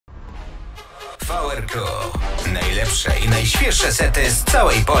vRQ. Najlepsze i najświeższe sety z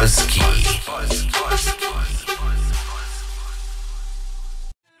całej Polski.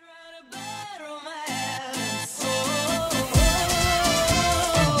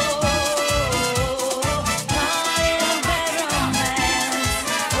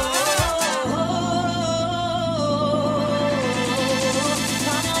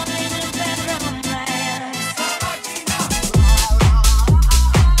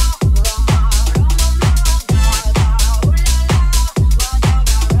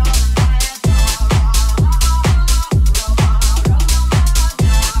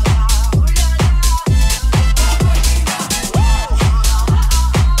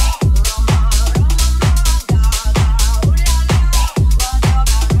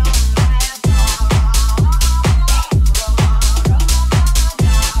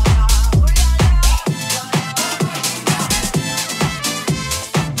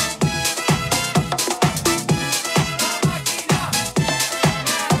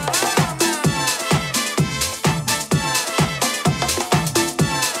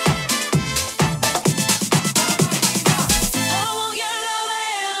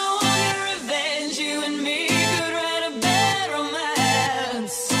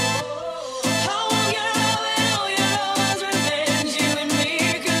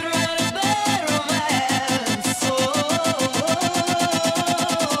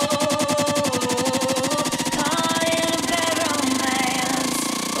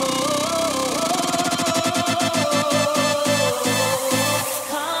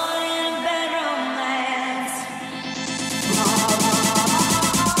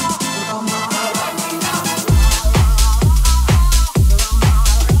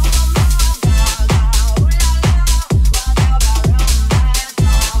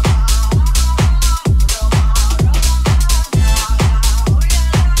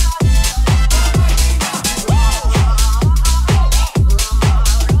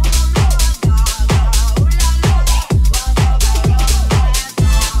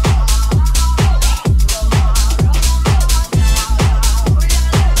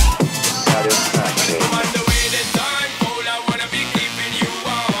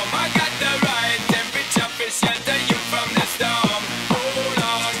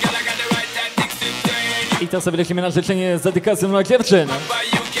 To sobie lecimy na życzenie z dedykacją dla dziewczyn.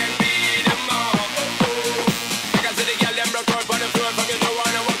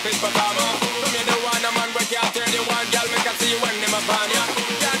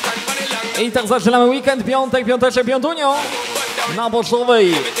 I tak zaczynamy weekend, piątek, piąteczek, piątunio na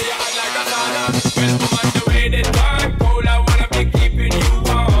Bożowej.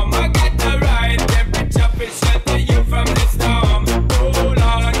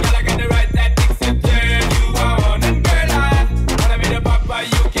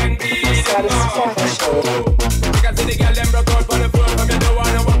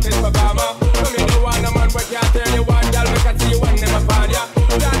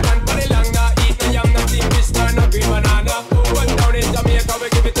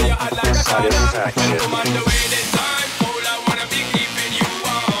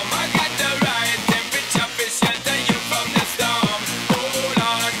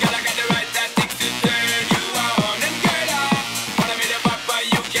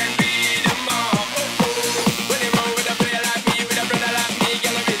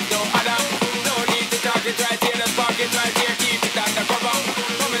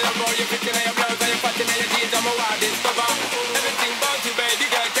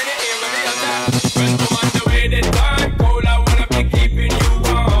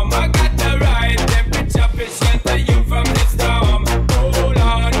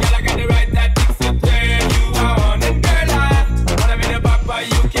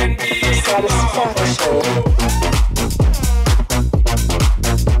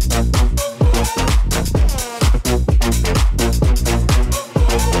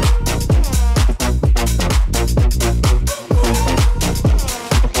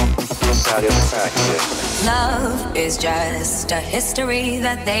 History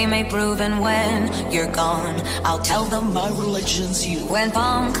that they may prove, and when you're gone, I'll tell them my religion's you. When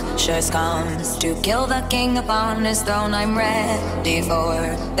punctures comes to kill the king upon his throne, I'm ready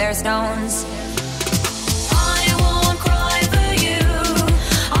for their stones. I won't cry for you,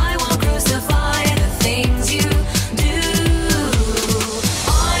 I won't crucify the things you do.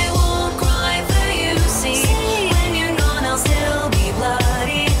 I won't cry for you, see, when you're gone I'll still be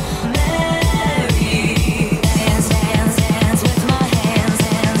bloody Mary. Dance, dance, dance with my hands,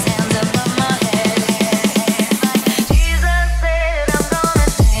 hands, hands above my head. Jesus said I'm gonna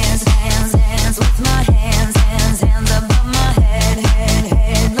dance, dance, dance with my hands, hands, hands above my head, head,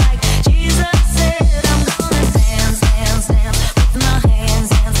 head. Like Jesus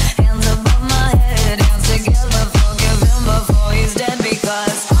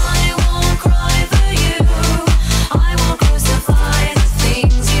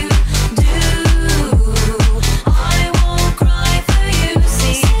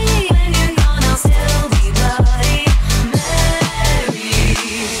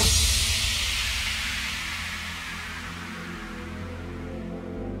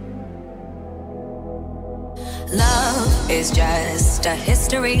Love is just a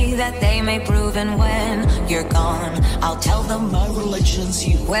history that they may prove, and when you're gone, I'll tell them my religion's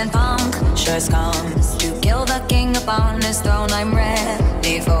you. When punctures comes to kill the king upon his throne, I'm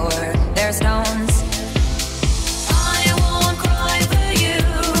ready for their stones. I won't cry for you,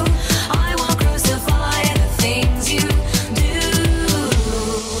 I won't crucify the things you do.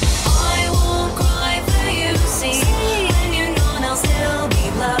 I won't cry for you, see, when you're gone I'll still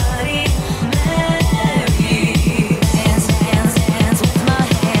be bloody.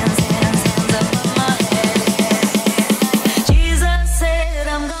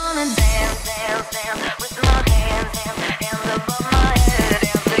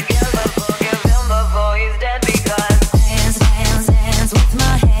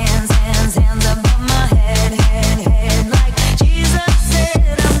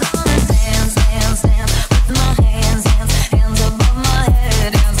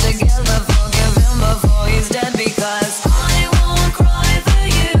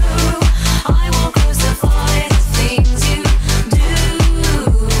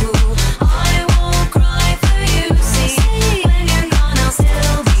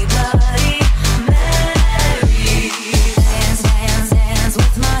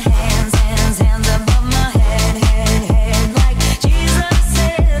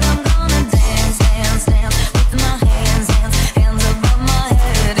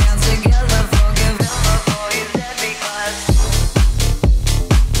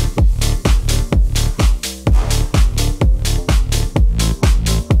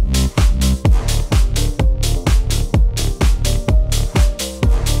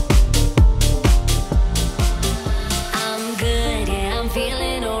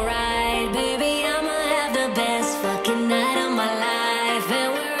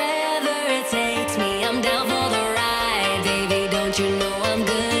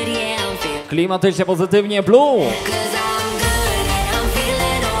 Klimatycznie, pozytywnie, blue!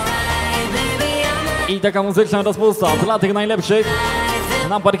 I taka muzyczna rozpusta dla tych najlepszych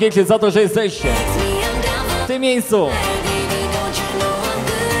na parkiecie za to, że jesteście w tym miejscu.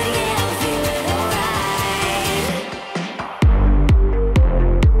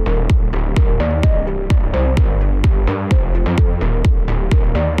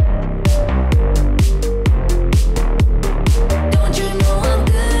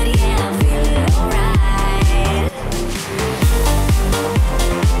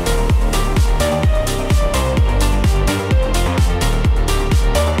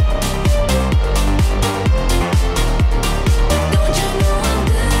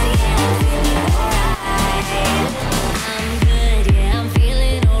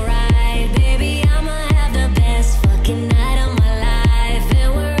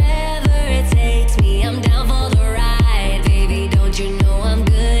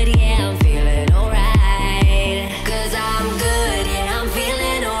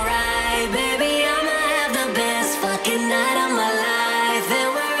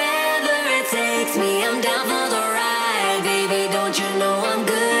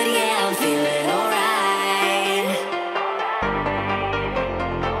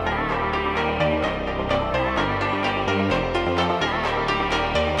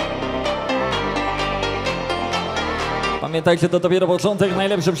 Pamiętajcie, to dopiero początek,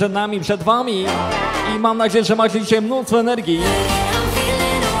 najlepszy przed nami, przed wami. I mam nadzieję, że macie dzisiaj mnóstwo energii,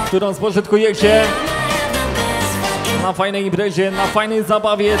 którą spożytkujecie na fajnej imprezie, na fajnej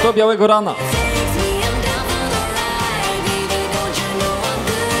zabawie do białego rana.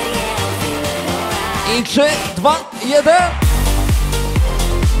 I 3, 2, 1...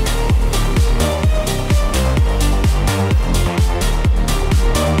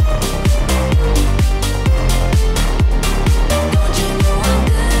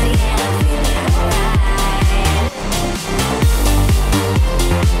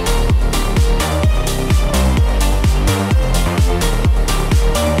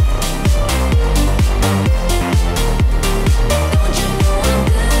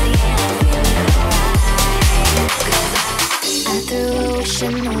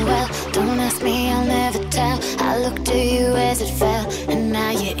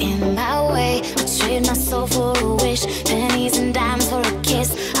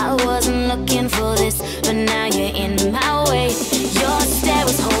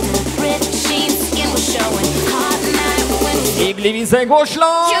 GLIWICE głośno!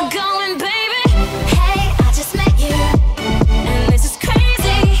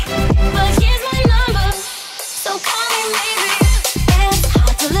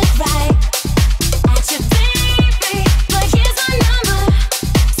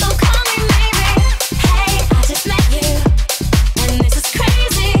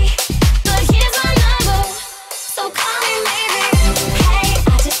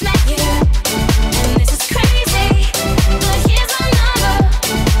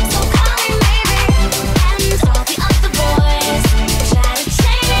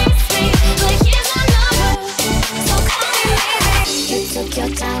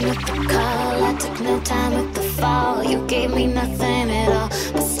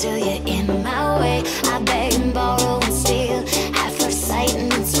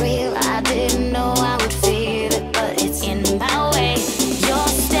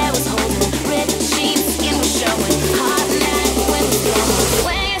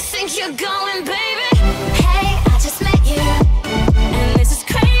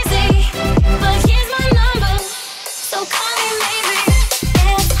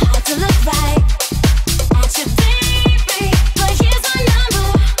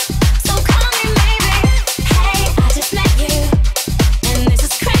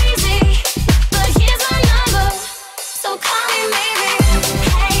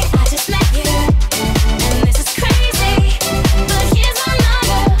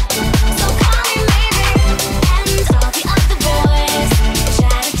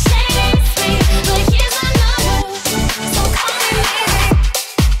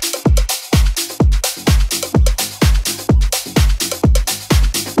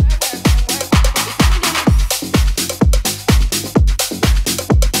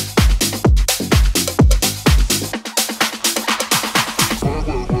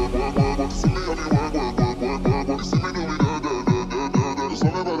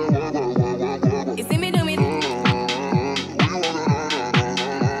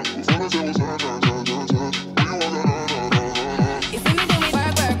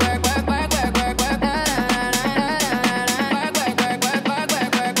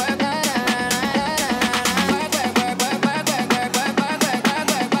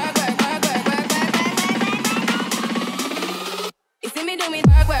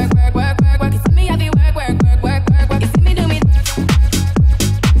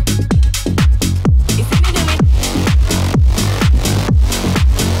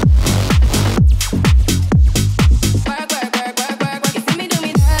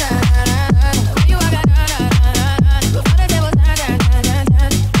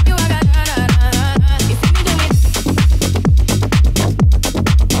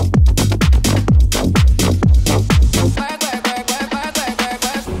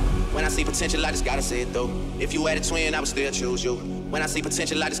 gotta say it though. If you had a twin, I would still choose you. When I see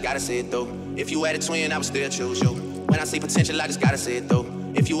potential, I just gotta say it though. If you had a twin, I would still choose you. When I see potential, I just gotta say it though.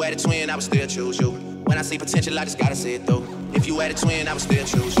 If you had a twin, I would still choose you. When I see potential, I just gotta say it though. If you had a twin, I would still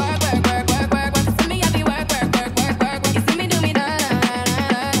choose you. Work, work, work, work, work, work. See me, I be work, work, work, work, work. You see me do me da da da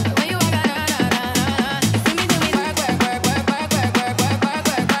da. When you walk da da da da da. You see me do me work, work, work, work, work, work, work, work, work,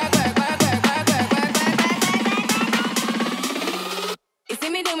 work, work, work, work, work, work, work. You see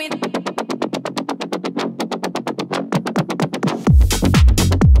me do me.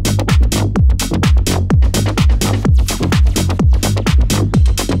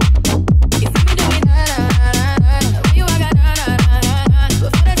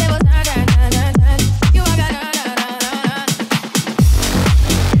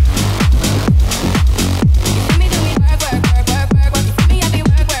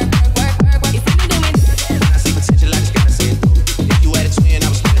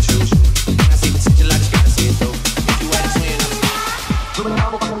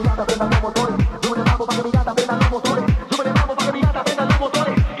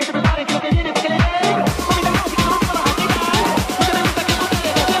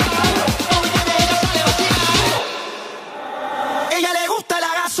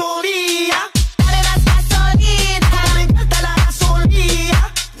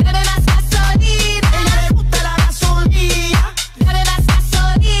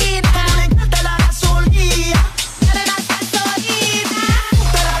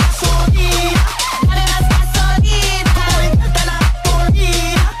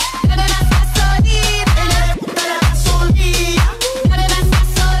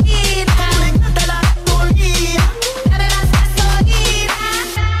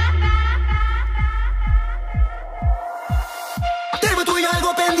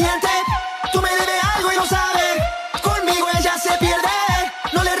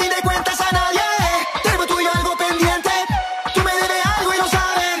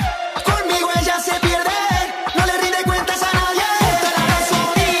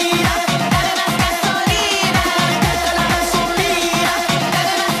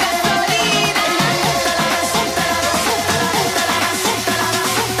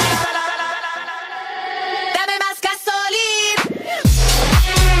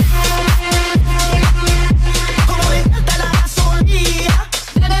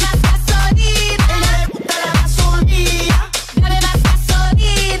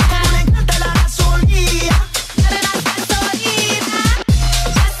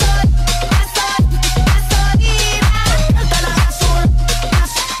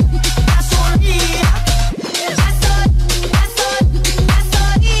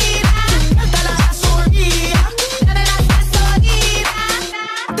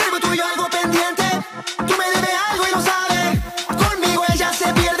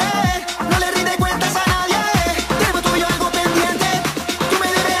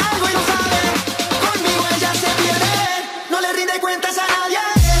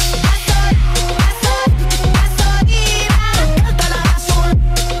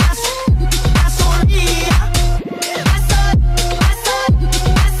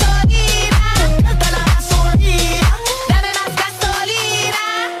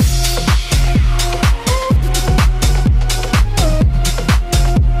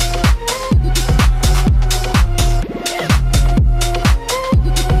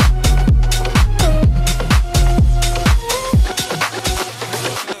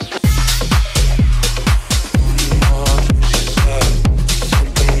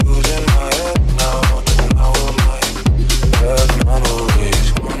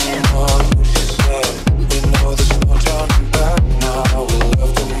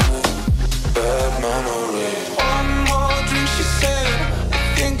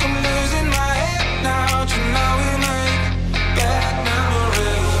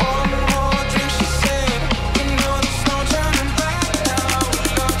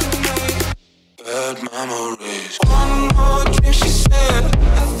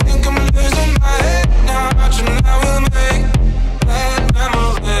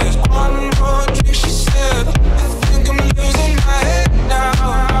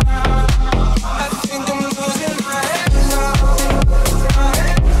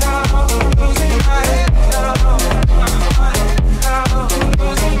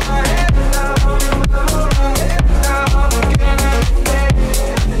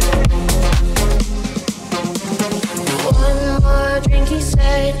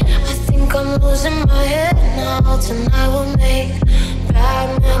 Tonight we'll make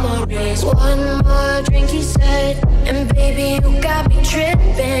bad memories. One more drink, he said, and baby, you got me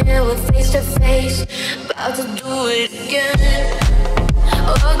tripping. We're face to face, about to do it again,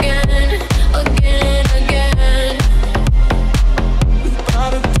 again. again and again. We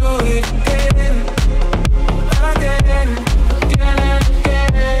gotta do it again, again, again and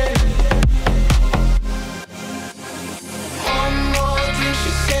again. One more drink,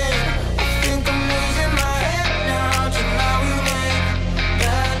 she said. I think I'm losing my head now. Tonight we make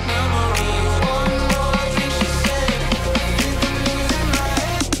bad memories. One more drink, she said. I think I'm losing my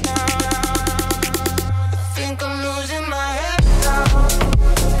head now. I think I'm losing my head now.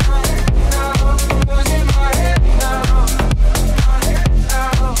 Losing my head now.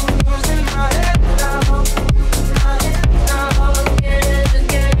 Losing my head now. Again and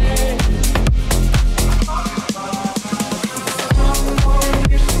again.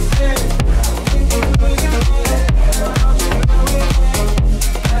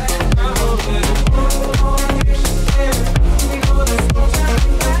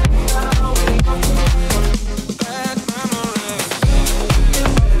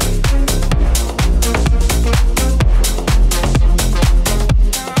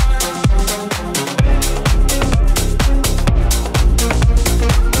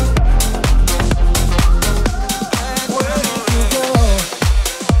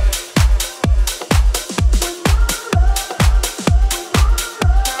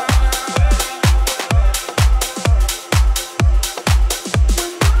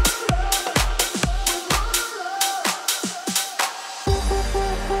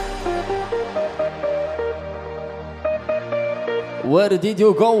 Where did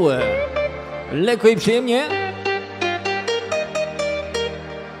you go? Lekko i przyjemnie.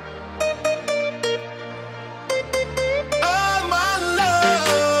 Oh my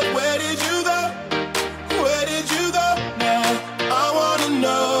love, where did you go? Where did you go now? I wanna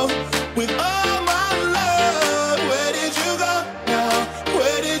know. With all my love, where did you go now?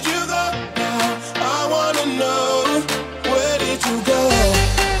 Where did you go now? I wanna know. Where did you go?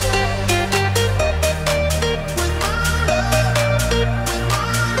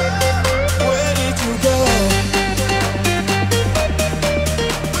 Where did you go?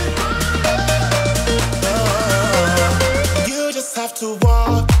 You just have to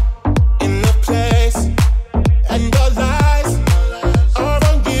walk in the place, and your lies are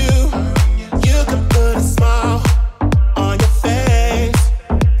on you. You can put a smile on your face,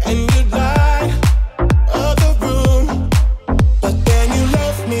 and you light up the room. But then you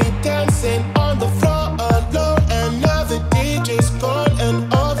left me dancing on the floor alone, and now the DJ's gone,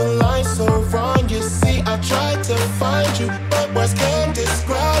 and all the lights are wrong. You see, I tried to find you, but words can't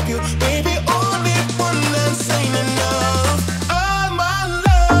describe you. Baby, only one that's ain't enough. Oh my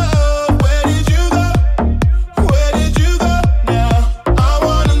love, where did you go? Where did you go now? I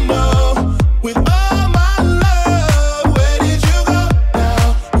wanna know. With all my love, where did you go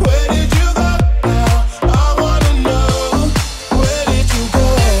now? Where did you go now? I wanna know. Where did you go?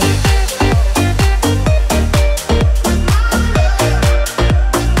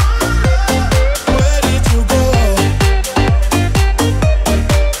 Where did you go?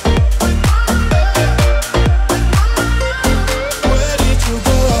 Where did you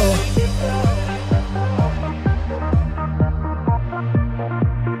go?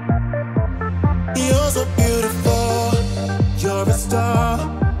 You're so beautiful, you're a star,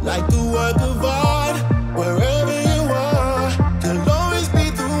 like a work of art. Wherever you are, you'll always be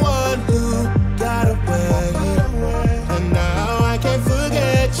the one who got away. And now I can't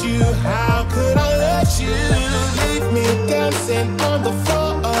forget you. How could I let you leave me dancing on the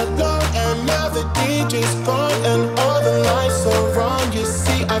floor alone? And now the DJ's gone, and all the lights are wrong. You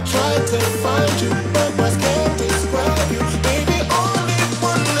see, I tried to find you, but words can't describe you. Baby, only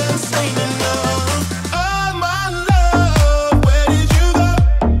one that's ain't enough. Oh my love, where did you go?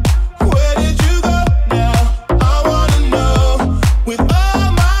 Where did you go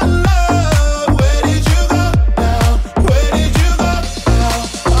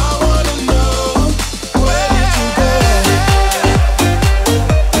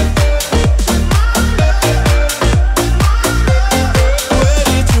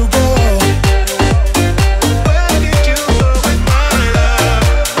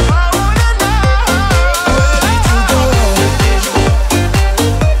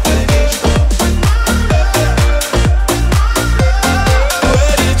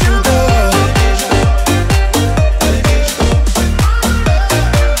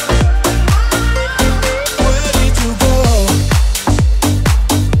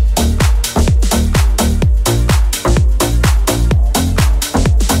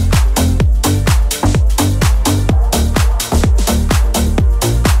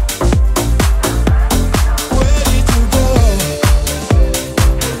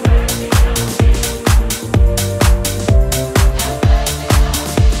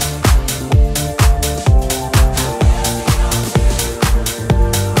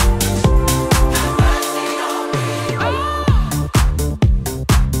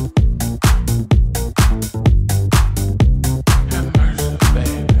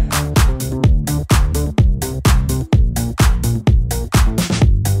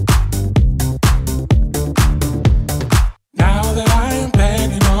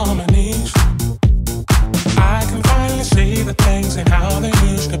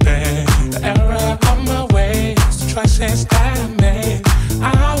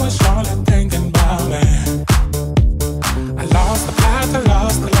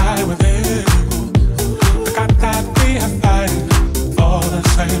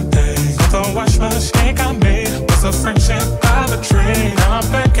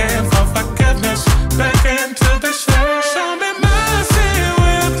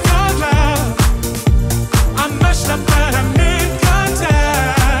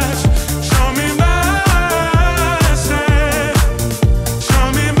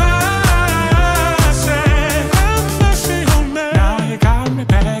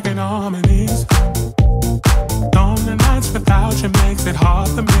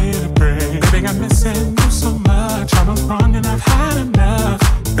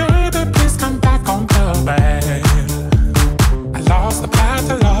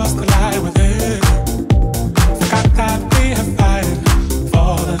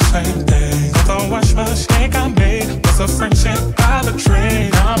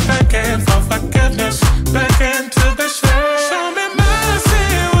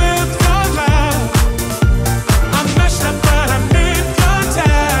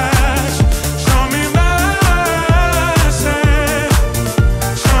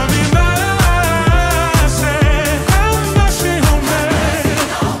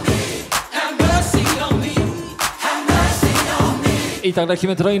I tak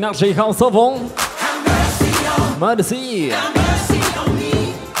lecimy trochę inaczej house'ową. Merci.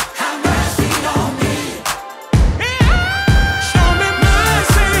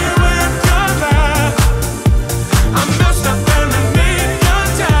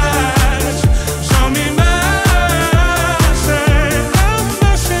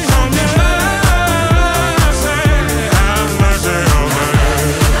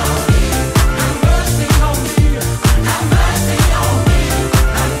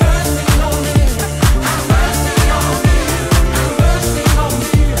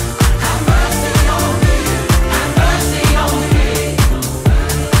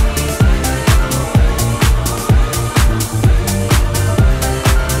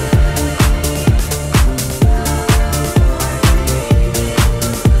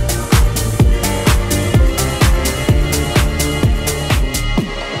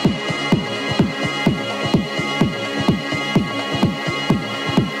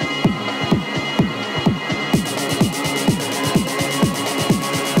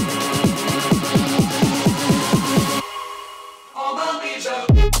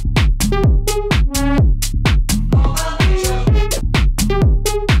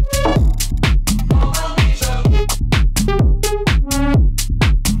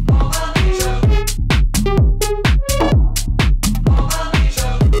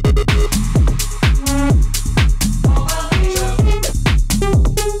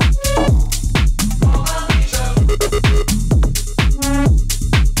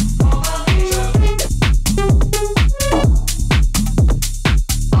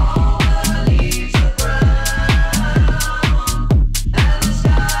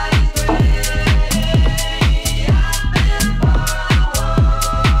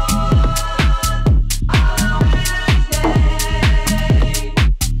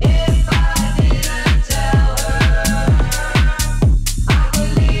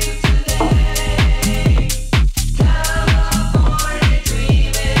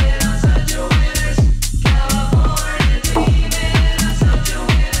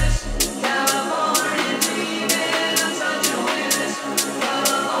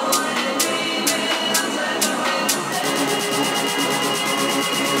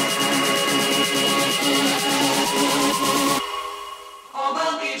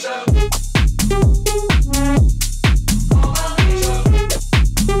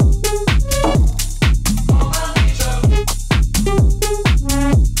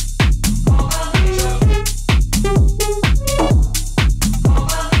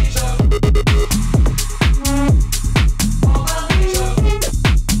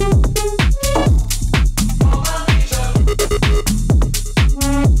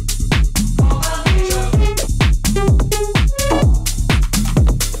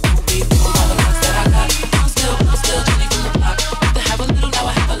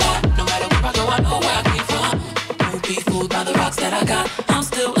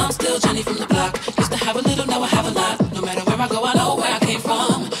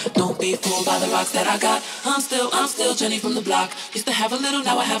 Don't be fooled by the rocks that I got. I'm still Jenny from the block. Used to have a little, now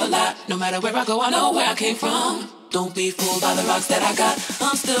I have a lot. No matter where I go, I know where I came from. Don't be fooled by the rocks that I got.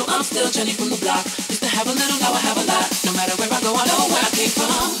 I'm still Jenny from the block.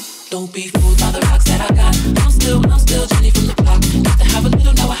 Used to have a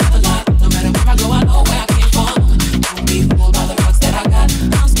little, now I have a lot. No matter where I go, I know where I came from. Don't be fooled by the rocks that I got.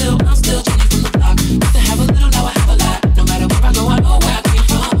 I'm still Jenny from the block. Used to have a little, now I have a lot. No matter where I go, I know where I came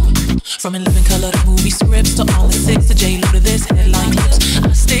from. From in living color to movie scripts to all the six to J-Lo to this headline clips.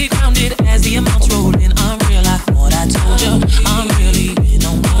 I stay grounded as the amounts roll in. I'm real, I thought I told you. I'm really in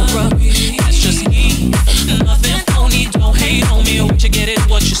on Oprah. That's just me. Nothing phony, don't hate on me. What you get is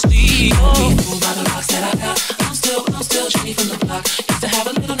what you see. Don't be fooled by the rocks that I got. I'm still Jenny from the block. Used to have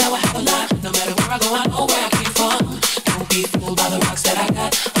a little, now I have a lot. No matter where I go, I know where I came from. Don't be fooled by the rocks that I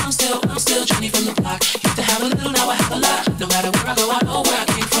got. I'm still Jenny from the block. Used to have a little, now I have a lot. No matter where I go, I know where I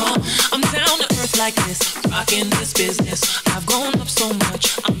came from. I'm down to earth like this, rocking this business. I've grown up so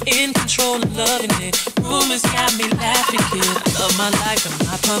much, I'm in control and loving it. Rumors got me laughing, kid. I love my life and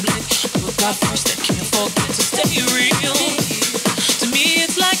my public. Put God first, I can't forget to stay real. To me,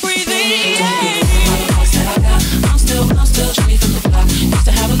 it's like breathing. I'm still Jenny from the block. Used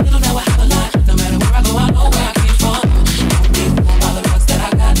to have a little, now I have a lot. No matter where I go, I know where I came from. Don't be fooled by the rocks that I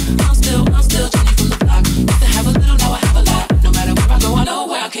got. I'm still Jenny from the block. Used to have a little, now I have a lot. No matter where I go, I know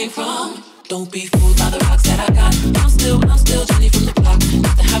where I came from. Don't be fooled by the rocks that I got. I'm still Jenny from the block.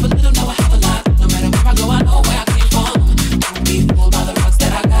 Used to have a little, now I have a lot. No matter where I go, I know where I came from. Don't be fooled by the rocks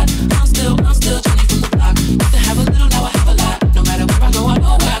that I got. I'm still Jenny from the block. Used to have a little, now I have a lot. No matter where I go, I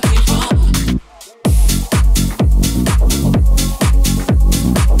know where I came from.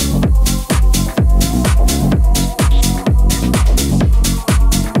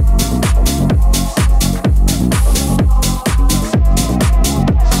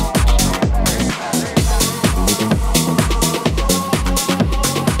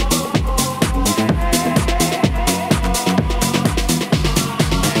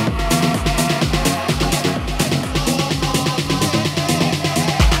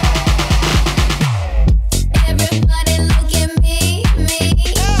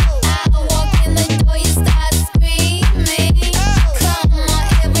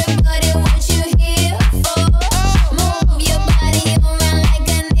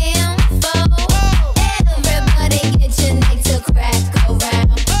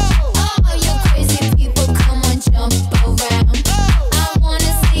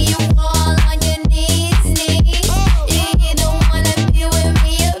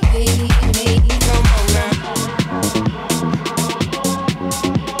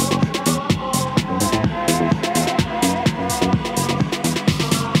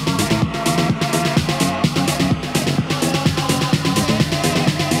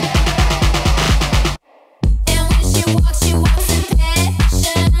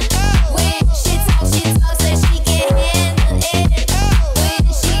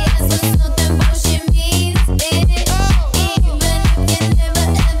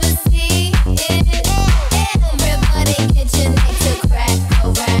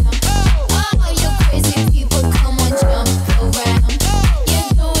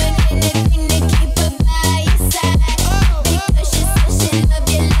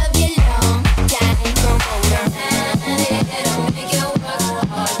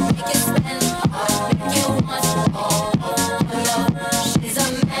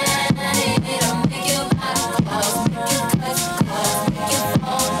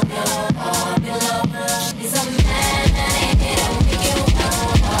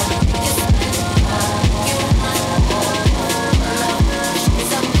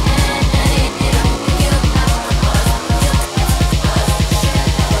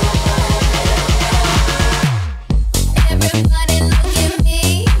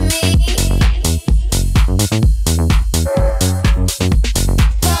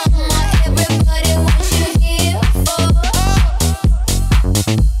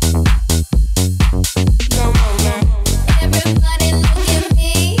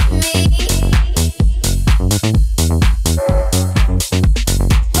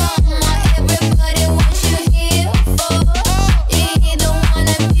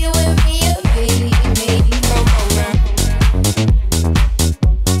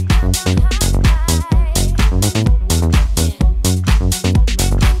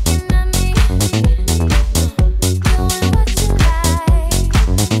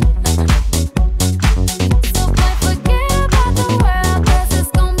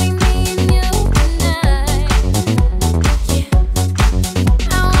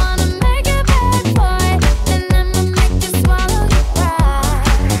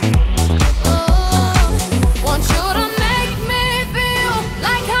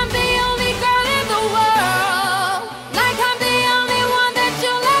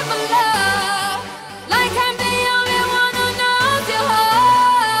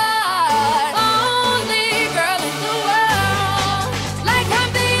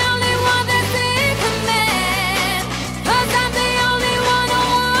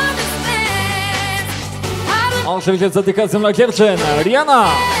 Oczywiście z dedykacją dla dziewczyn. Rihanna!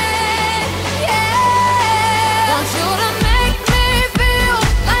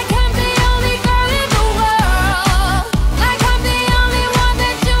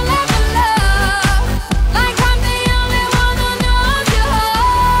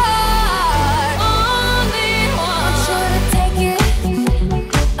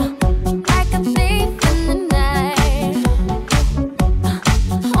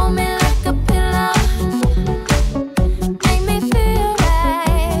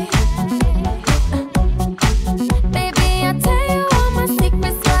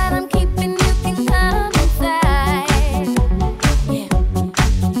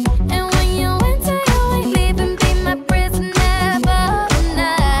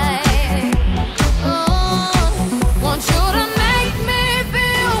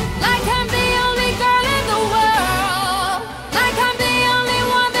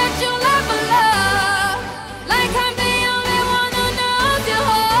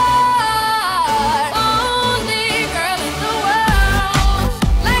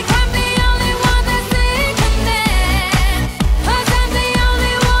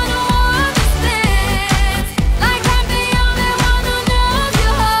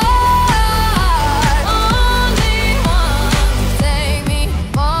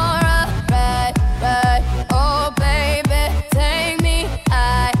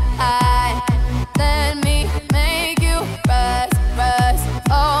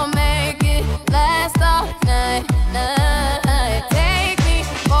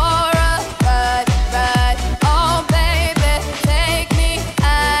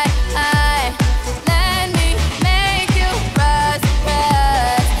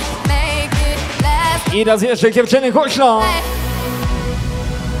 I raz jeszcze dziewczyny głośno!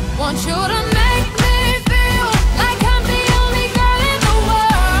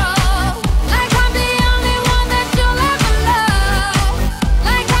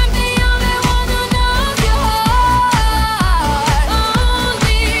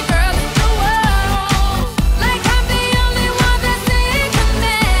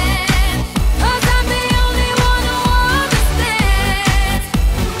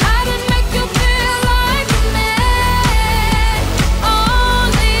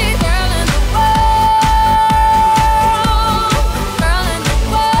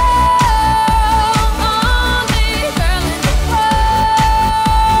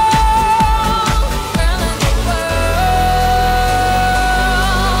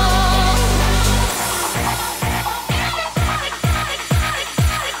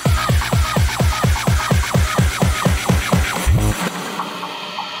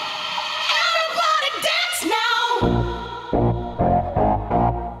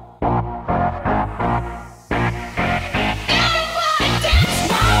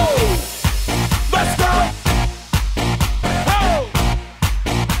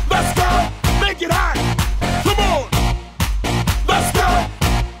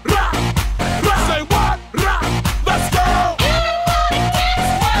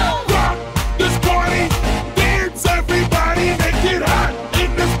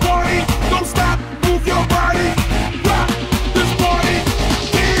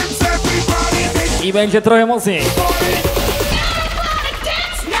 I będzie trochę mocniej.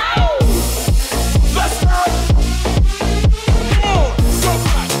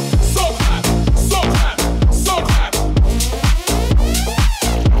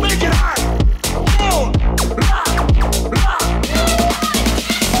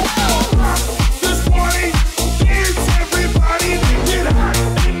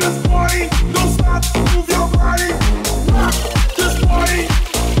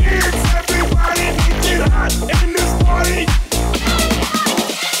 In this party,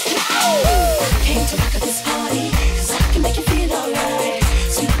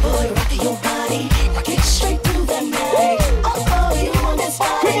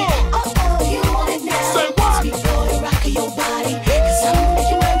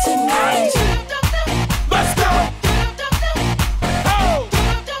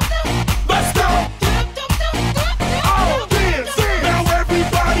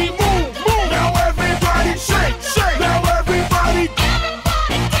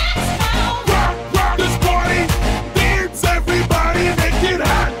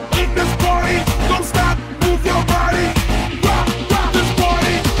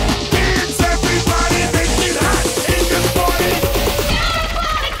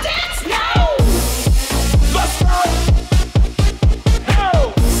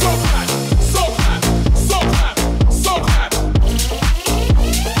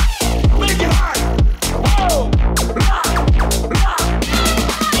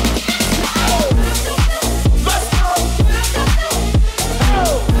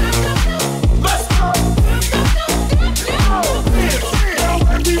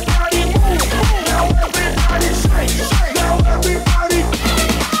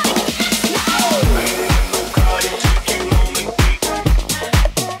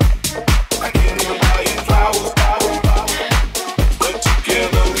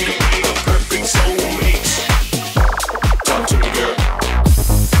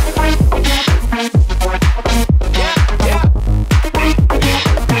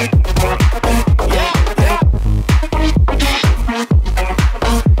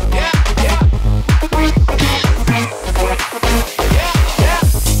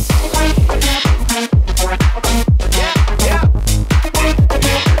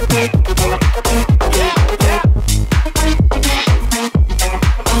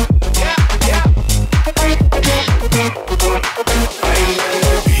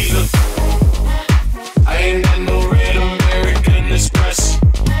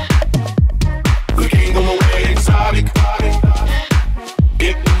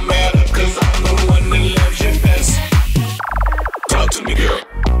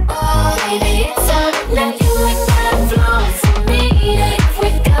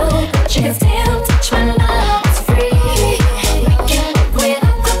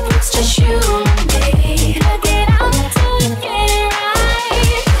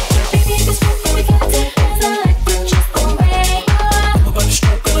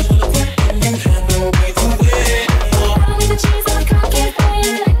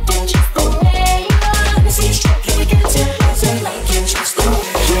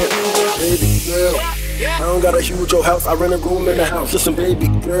 I rent a room in the house. Listen, baby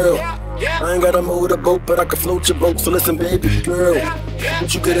girl, I ain't gotta motor boat, but I can float your boat. So listen, baby girl,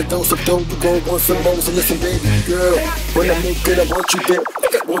 once you get a dose of dope, you gon' want some more. So listen, baby girl, when I make it, I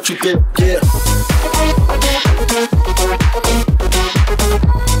want you there, yeah.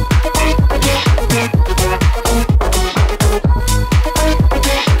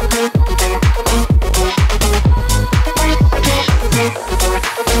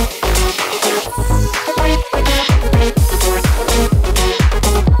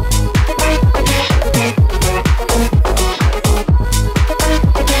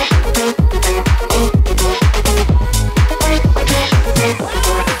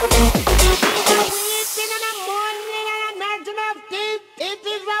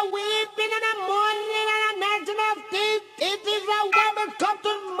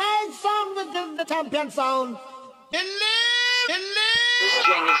 Sound. It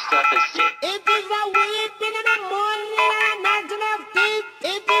is a weeping in the morning and a night of deep.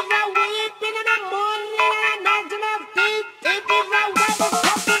 It is a weeping in the morning and a night of deep. It is a weapon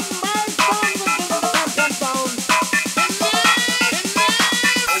coming my song with the sound.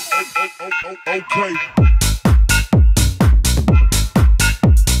 Okay.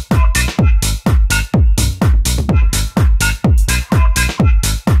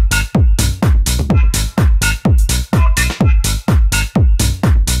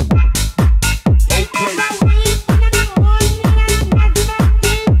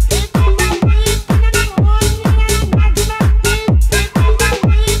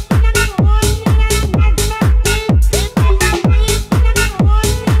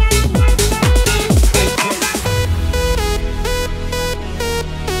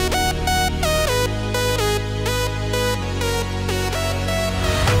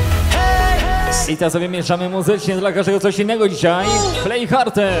 I teraz sobie mieszamy muzycznie dla każdego coś innego dzisiaj. Play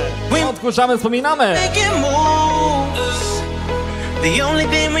hardę. Odkurzamy, wspominamy. The only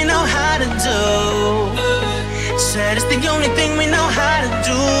thing we know how to do. Said it's the only thing we know how to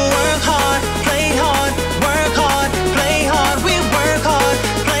do. Work hard, play hard, work hard, play hard. We work hard,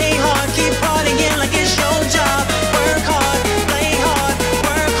 play hard, keep partying like it's your job. Work hard, play hard,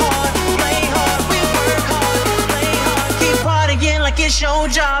 work hard, play hard. We work hard, play hard, keep partying like it's your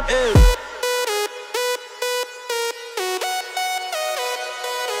job.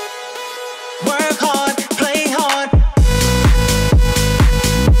 Work hard, play hard.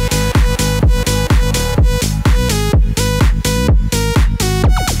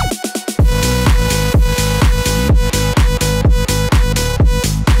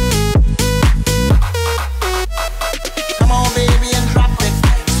 Come on, baby, and drop it.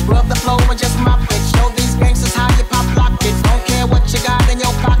 Scrub the floor and just mop it. Show these gangsters how you pop lock it. Don't care what you got in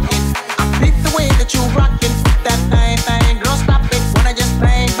your pocket. I peep the way that you rock it. That thing, girl, stop it. Wanna just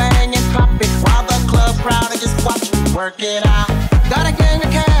bang, bang, and clap it. While the club crowd and just watch you work it out. Got a gang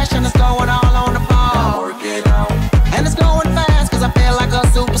of cash and it's going all on the ball. Work it out. And it's going fast cause I feel like a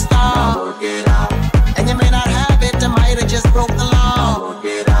superstar. Work it out. And you may not have it, I might have just broke the law. Work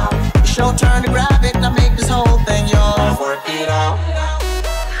it out. It's your turn to grab it and I make this whole thing yours. Work it out.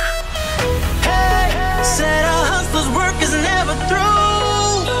 Hey, said our hustlers' work is never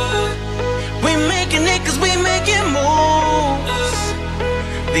through. We making it cause we making moves.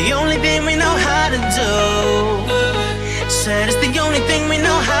 The only thing we know how to do. Said it's the only thing we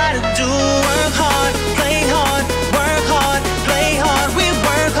know how to do. Work hard, play hard, work hard, play hard. We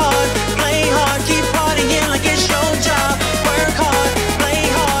work hard, play hard, keep partying like it's your job. Work hard, play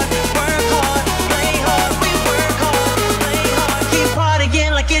hard, work hard, play hard. We work hard, play hard, keep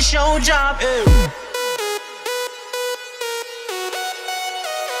partying like it's your job.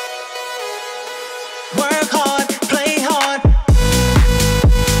 Work hard, play hard.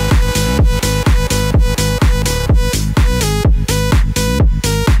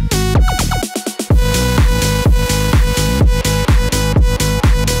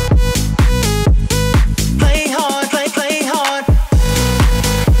 Play hard, play hard.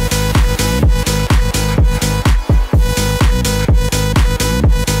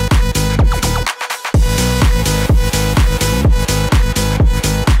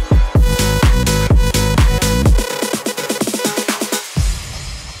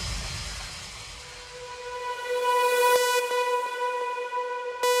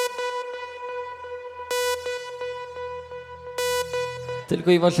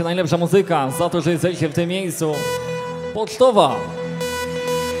 Tylko i właśnie najlepsza muzyka za to, że jesteście w tym miejscu. Pocztowa.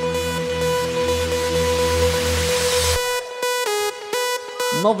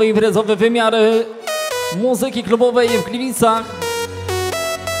 Nowy imprezowy wymiar muzyki klubowej w Gliwicach.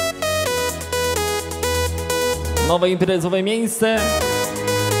 Nowe imprezowe miejsce.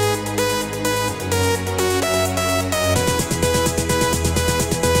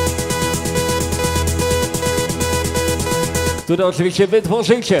 które oczywiście wy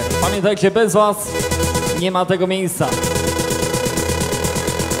tworzycie. Pamiętajcie, bez was nie ma tego miejsca.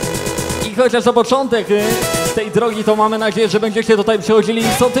 I chociaż na początek tej drogi, to mamy nadzieję, że będziecie tutaj przychodzili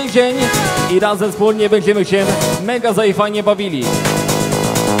co tydzień i razem wspólnie będziemy się mega fajnie bawili.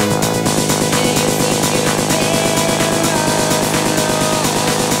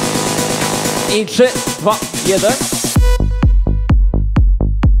 I 3, 2, 1.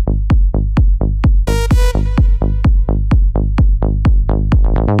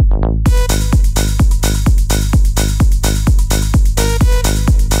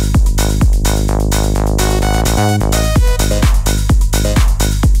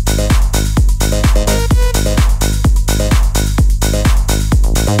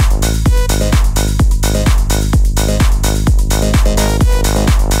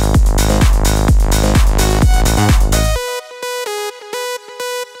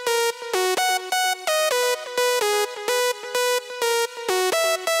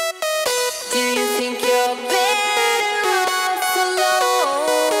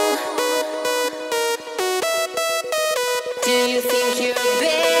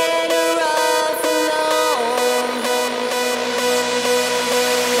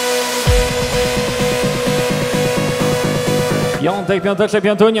 Piąteczek,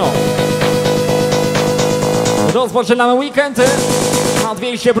 piątuniu. Rozpoczynamy weekendy na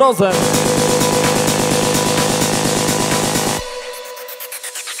 200%.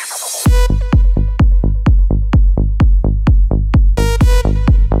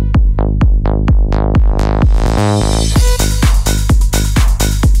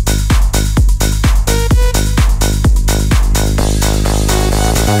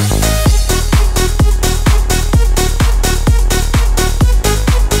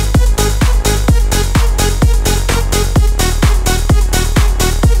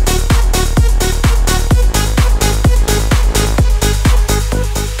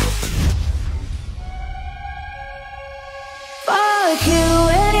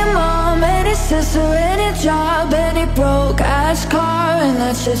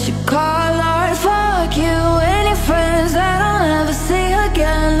 Just you call art, fuck you and your friends that I'll never see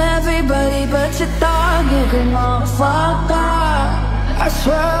again. Everybody but your dog, you can all fuck off. I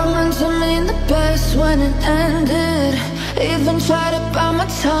swear I meant to mean the best when it ended. Even tried to bite my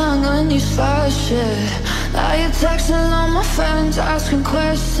tongue when you started shit. Now you're texting all my friends, asking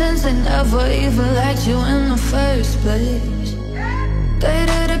questions. They never even liked you in the first place.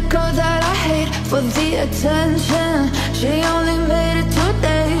 Dated a girl that I hate for the attention. She only made it 2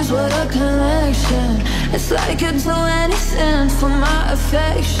 days, what a connection. It's like you'd do anything for my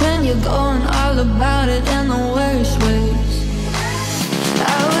affection. You're going all about it in the worst ways.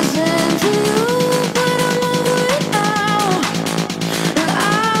 I was into you, but I'm over it now. And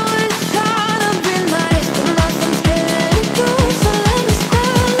I was trying to be nice, but nothing's getting through, so let me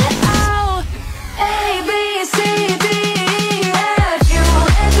spell it out. A, B, C, D, E, F. You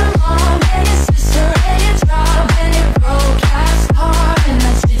and your mom and your sister and your job and your broke ass car, and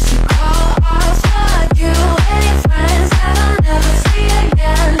that's it you call off. Fuck you and your friends that I'll never see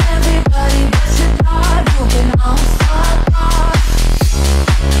again. Everybody but your dog, you can all fuck off.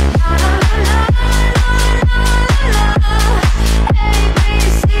 Na, na, na, na.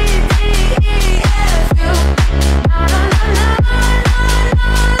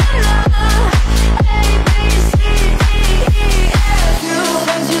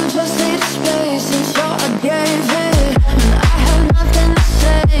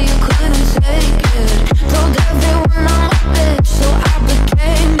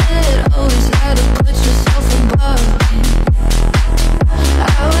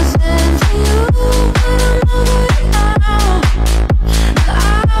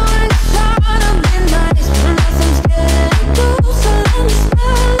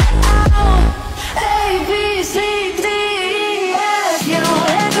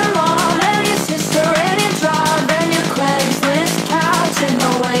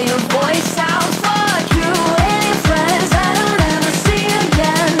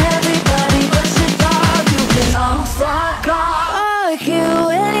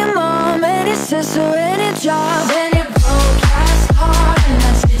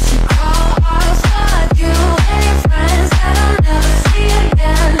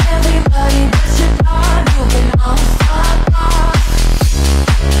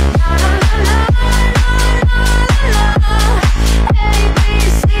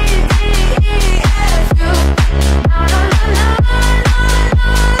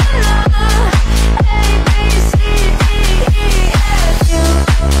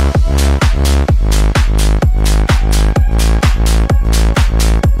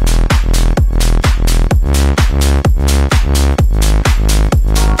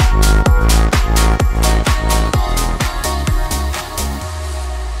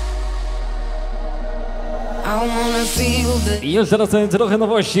 I jeszcze raz trochę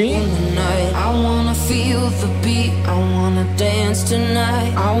nowości. I wanna feel the beat, I wanna dance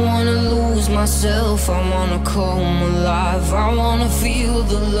tonight. I wanna lose myself, I wanna come alive. I wanna feel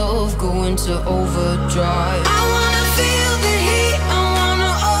the love go into overdrive. I wanna feel the heat, I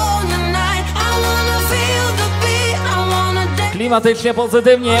wanna own the night. I wanna feel the beat, I wanna dance. Klimatycznie,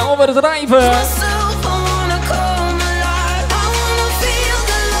 pozytywnie, overdrive.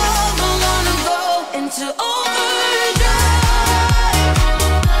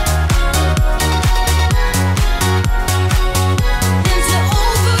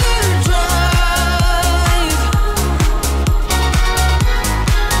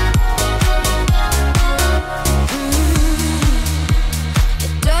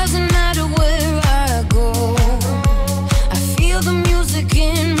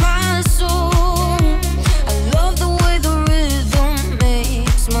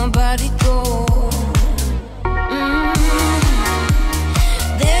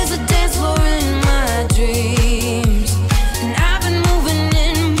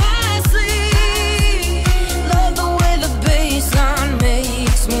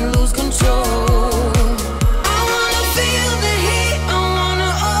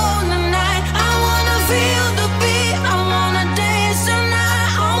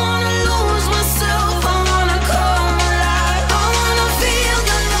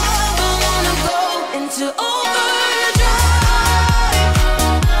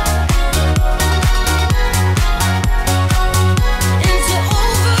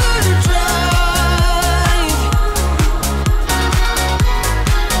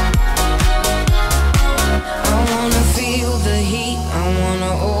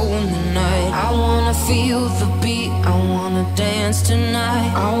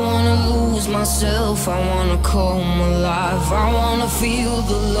 Myself, I wanna come alive. I wanna feel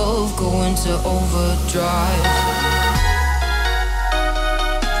the love, I wanna go into overdrive.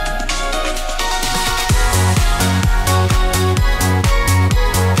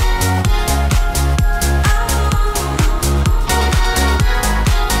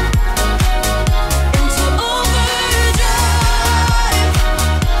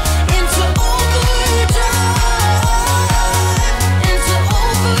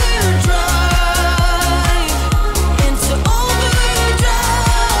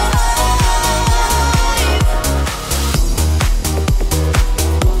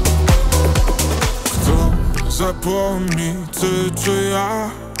 Zapomnij ty czy ja,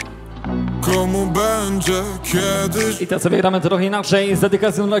 komu będzie kiedyś. I teraz sobie gramy trochę inaczej z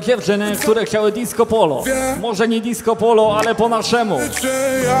dedykacją dla dziewczyn, które chciały disco polo. Może nie disco polo, ale po naszemu.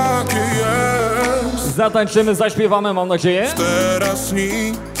 Zatańczymy, zaśpiewamy, mam nadzieję. Teraz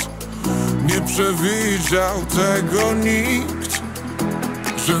nikt nie przewidział tego, nikt,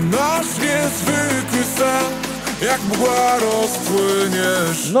 że nasz niezwykły sen jak mgła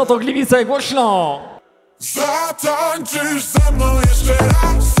rozpłyniesz. No to Gliwice, głośno! Zatańczysz ze mną jeszcze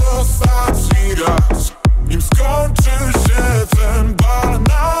raz, ostatni raz, nim skończy się ten bal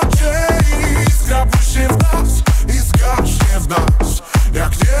nadziei. Iskra błyśnie w nas i zgaśnie w nas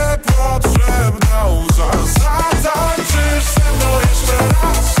jak niepotrzebna łza. Zatańczysz ze mną jeszcze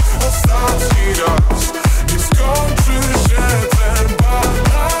raz, ostatni raz, nim skończy się ten bal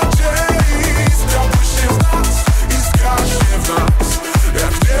nadziei. Iskra błyśnie w nas i zgaśnie w nas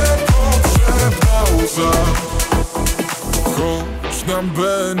jak niepotrzebna łza. Choć nam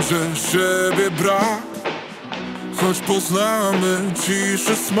będzie siebie brak, choć poznamy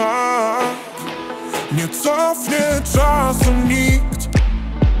ciszy smak, nie cofnie czasu nikt,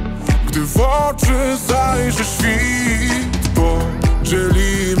 gdy w oczy zajrzy świt.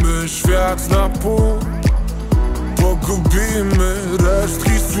 Podzielimy świat na pół, pogubimy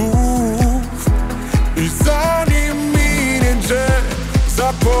resztki słów i zanim minie dzień,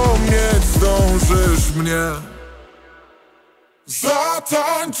 zapomnieć zdążysz mnie.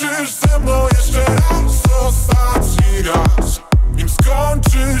 Zatańczysz ze mną jeszcze raz, ostatni raz, nim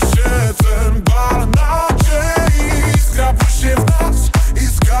skończy się ten bal nadziei. Iskra błyśnie w nas i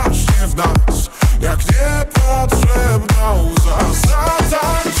zgaśnie w nas jak niepotrzebna łza.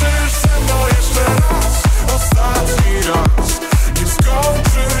 Zatańczysz ze mną jeszcze raz, ostatni raz, nim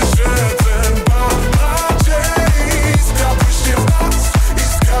skończy się ten bal nadziei. Iskra błyśnie w nas i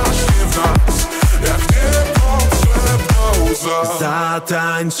zgaśnie w nas jak niepotrzebna łza.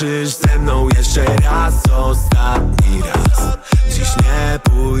 Zatańczysz ze mną jeszcze raz, ostatni raz. Dziś nie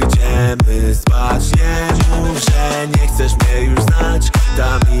pójdziemy spać, nie mów, że nie chcesz mnie już znać.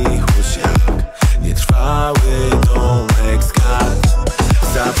 Dam ich usiak, nietrwały domek z kart.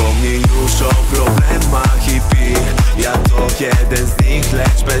 Zapomnij już o problemach i pij, ja to jeden z nich,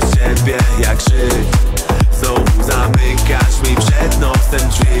 lecz bez ciebie jak żyć. Znowu zamykasz mi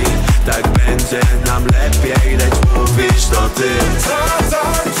myśli. Tak będzie nam lepiej, lecz mówisz to ty.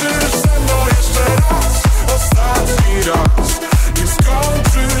 Zatańczysz ze mną jeszcze raz, ostatni raz, nim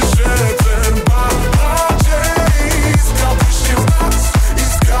skończy się ten bal nadziei. Zgaśnie w nas i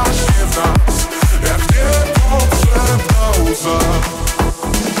zgaśnie w nas, jak niepotrzebna łza.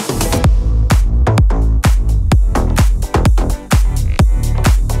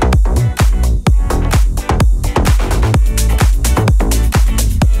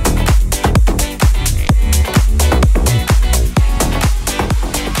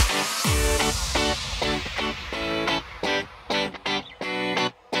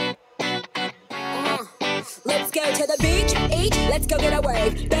 Let's go get a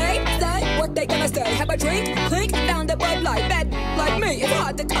wave. They say what they gonna say. Have a drink, clink, found a Bud Light. Bad like me, it's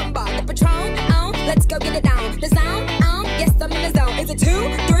hard to come by. The Patron, let's go get it down. The sound, yes I'm in the zone. Is it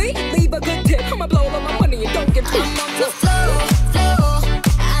 2, 3? Leave a good tip. I'ma blow all my money and don't get tipped. I'm on the floor, floor.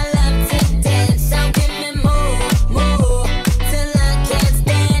 I love to dance, so give me more till I can't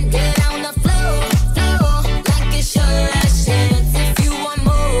stand. Get on the floor, floor, like it's your last chance. If you want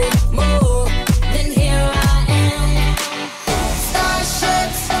more, then here I am.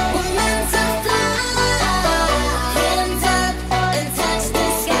 Starships were meant to fly, hands up and touch the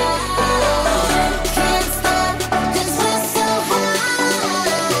sky. Can't stop 'cause we're so high.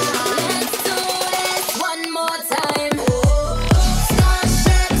 Let's do this one more time.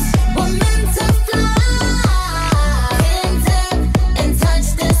 Starships were meant to fly, hands up and touch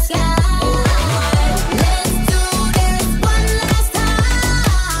the sky. Let's do this one last time.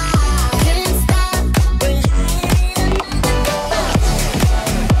 Can't stop.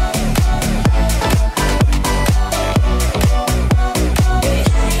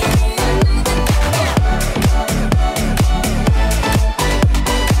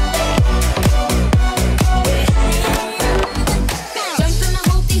 Jump in my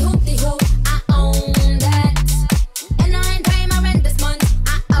hoopty-hoop, I own that. And I ain't paying my rent this month,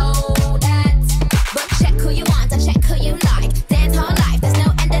 I owe that. But check who you want, I check who you like. Dance all life, there's no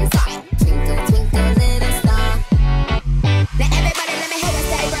end in sight. Twinkle, twinkle, little star. Now everybody let me hear you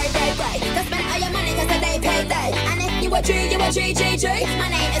say, right, right, right. Go spend all your money 'cause today payday. And if you a G, you a G. My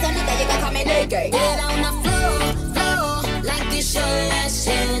name is a nigga, you can call me Nicky. Get on the floor, floor, like it's your last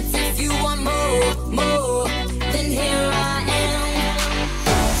chance. If you want more, then here I am.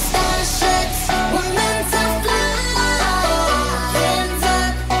 Starships were meant to fly, hands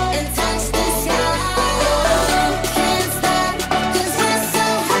up and touch the sky. Can't stop 'cause we're so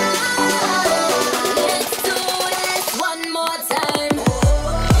high. Let's do this one more time.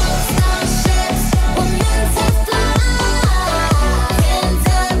 Starships were meant to fly, hands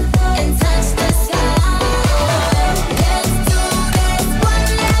up and touch the sky. Let's do this one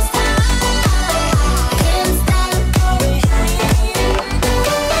last time. Can't stop.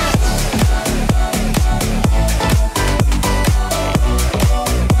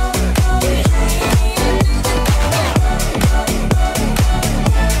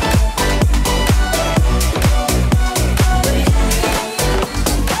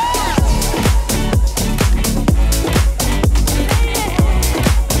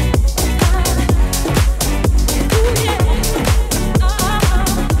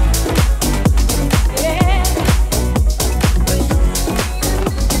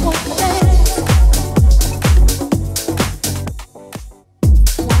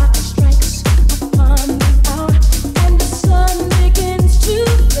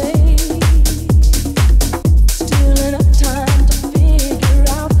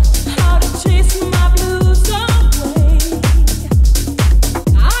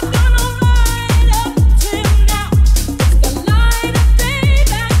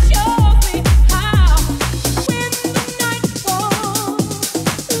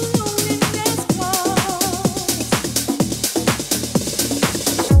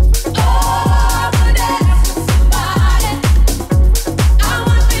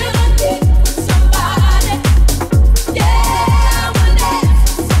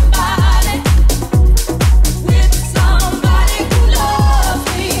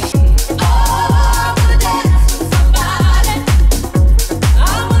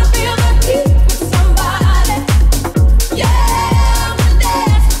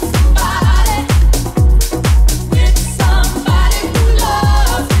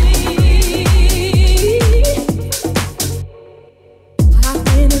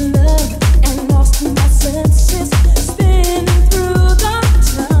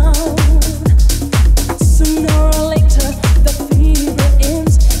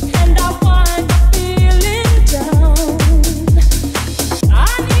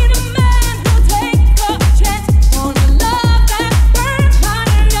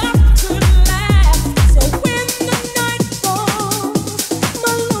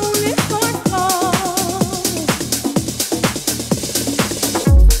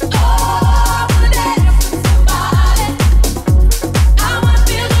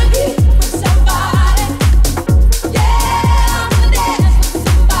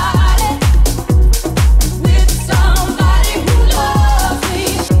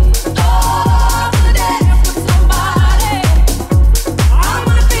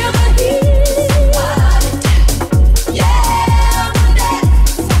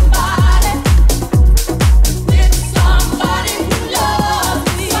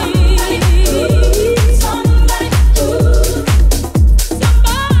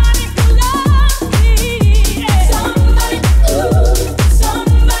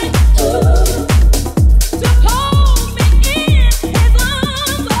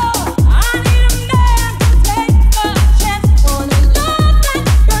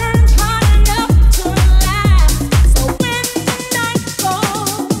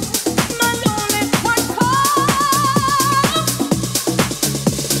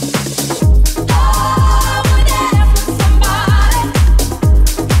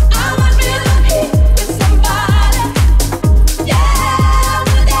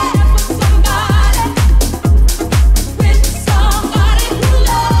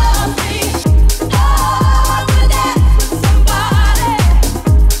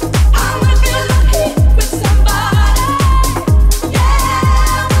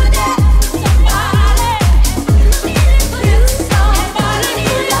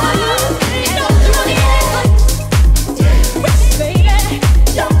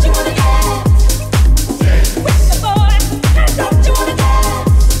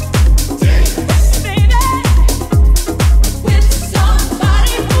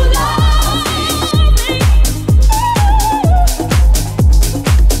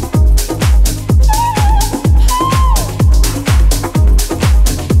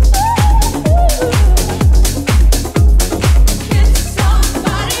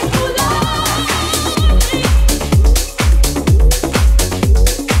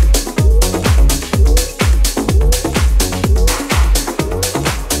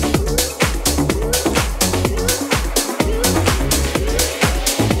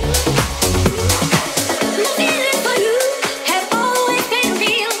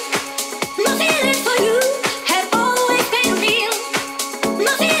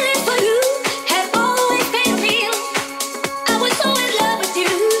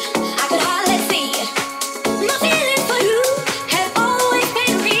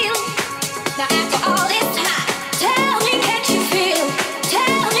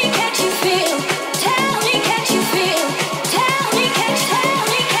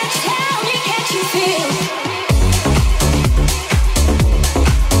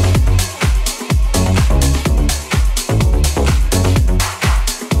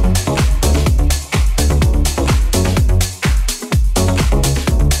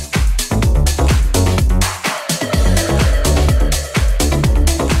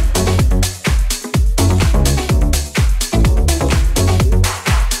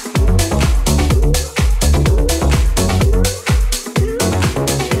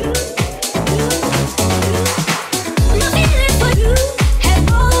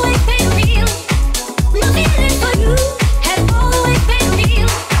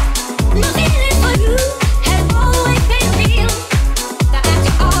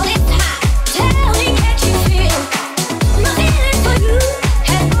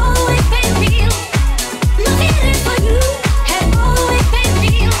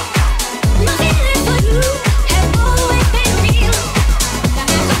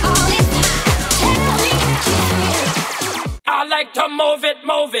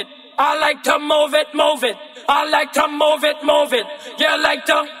 move it. I like to move it, move it. I like to move it, move it. You like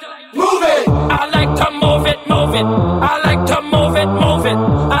to move it. I like to move it, move it. I like to move it, move it.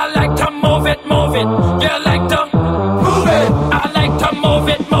 I like to move it, move it. You like to move it. I like to move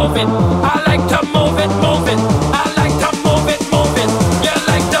it, move it. I like to move it, move it. I like to move it, move it. You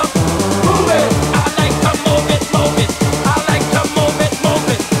like to move it. I like to move it, move it. I like to move it, move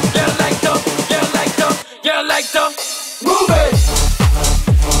it. You like to, you like to, you like to move it.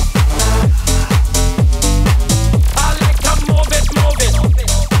 I like to move it, move it.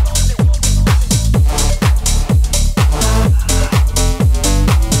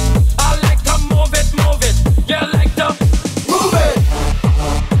 I like to move it, move it. You like to move it.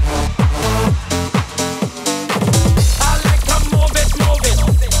 I like to move it, move it.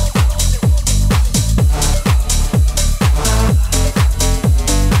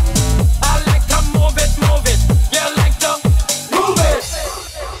 I like to move it, move it. You like to move it.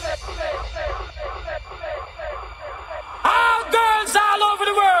 All girls all over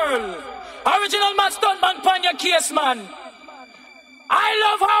the world. Original man, stunt man, pan your case, man. I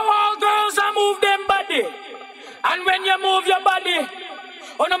love how all girls are move them body. And when you move your body,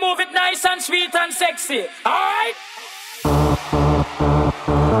 wanna move it nice and sweet and sexy. Alright?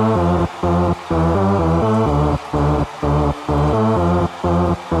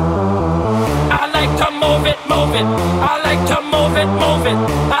 I like to move it, move it. I like to move it, move it.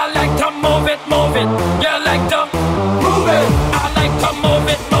 I like to move it, move it. You like to move it. I like to move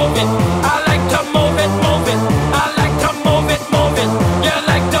it, move it. I like to move it, move it. I like to move it, move it. You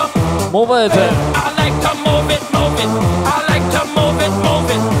like to Move it. I like to move it, move it. I like to move it,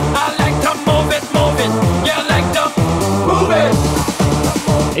 move it. I like to move it, move it. You like to move it.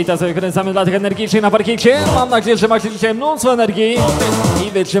 I teraz sobie kręcamy dla tych energicznych na parkiecie. Mam nadzieję, że macie dzisiaj mnóstwo energii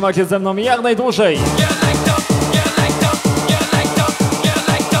i wytrzymacie ze mną jak najdłużej. You like to, you like to, you like to, you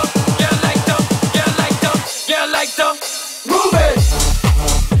like to, you like to, you like to, you like to move it.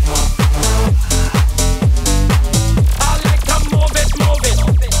 I like to move it, move it.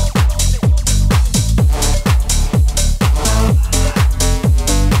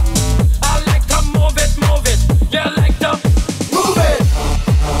 I like to move it, move it. You like to move it.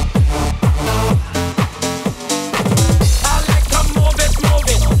 I like to move it, move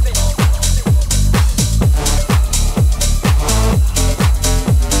it.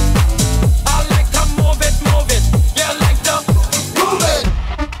 I like to move it, move it. You like to move it.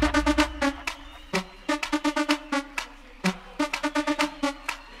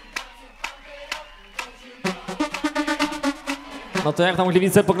 No to jak tam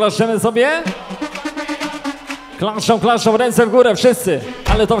Gliwice, poklaszczemy sobie? Klaszczą, klaszczą, ręce w górę, wszyscy.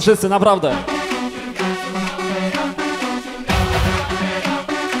 Ale to wszyscy, naprawdę.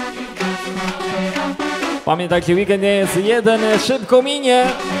 Pamiętajcie, weekend nie jest jeden, szybko minie.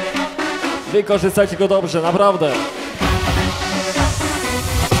 Wykorzystajcie go dobrze, naprawdę.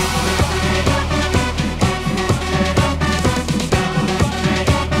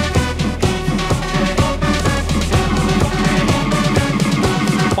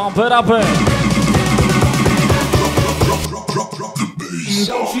 Pump it up.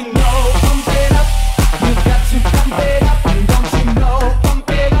 Don't you know, pump it up, you got to pump it up. Don't you know, pump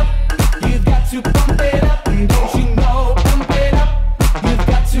it up, you got to pump it up. Don't you know, pump it up, you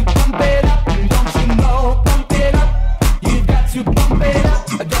got to pump it up. Don't you know, pump it up, you got to pump it up.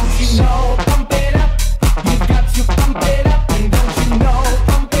 Don't you know, pump it up, you got to pump it up. Don't you know,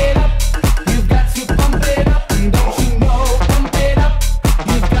 pump it up, you got to pump it up. Don't you know, pump it up,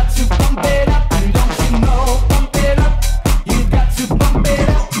 you got to pump it up. Don't you know, pump it up, you got to pump it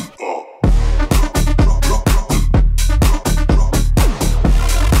up.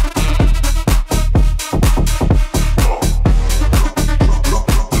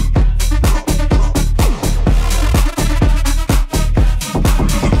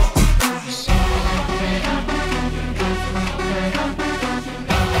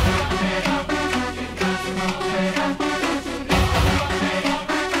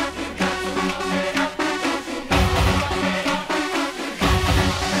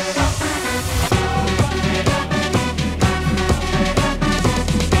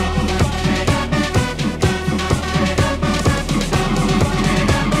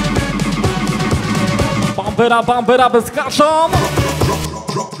 Pump it up, skaczą!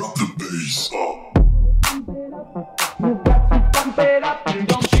 Pump it up,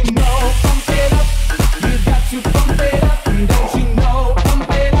 don't you know? Pump it up, you got to pump it up. Don't you know?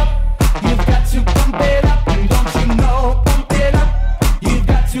 Pump it up, you got to pump it up. Don't you know? Pump it up, you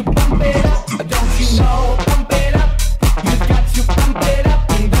got to pump it up. Don't you know? Pump it up, you got to pump it up.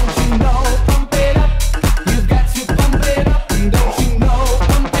 Don't you know? Pump it up, you got to pump it up. Don't you know?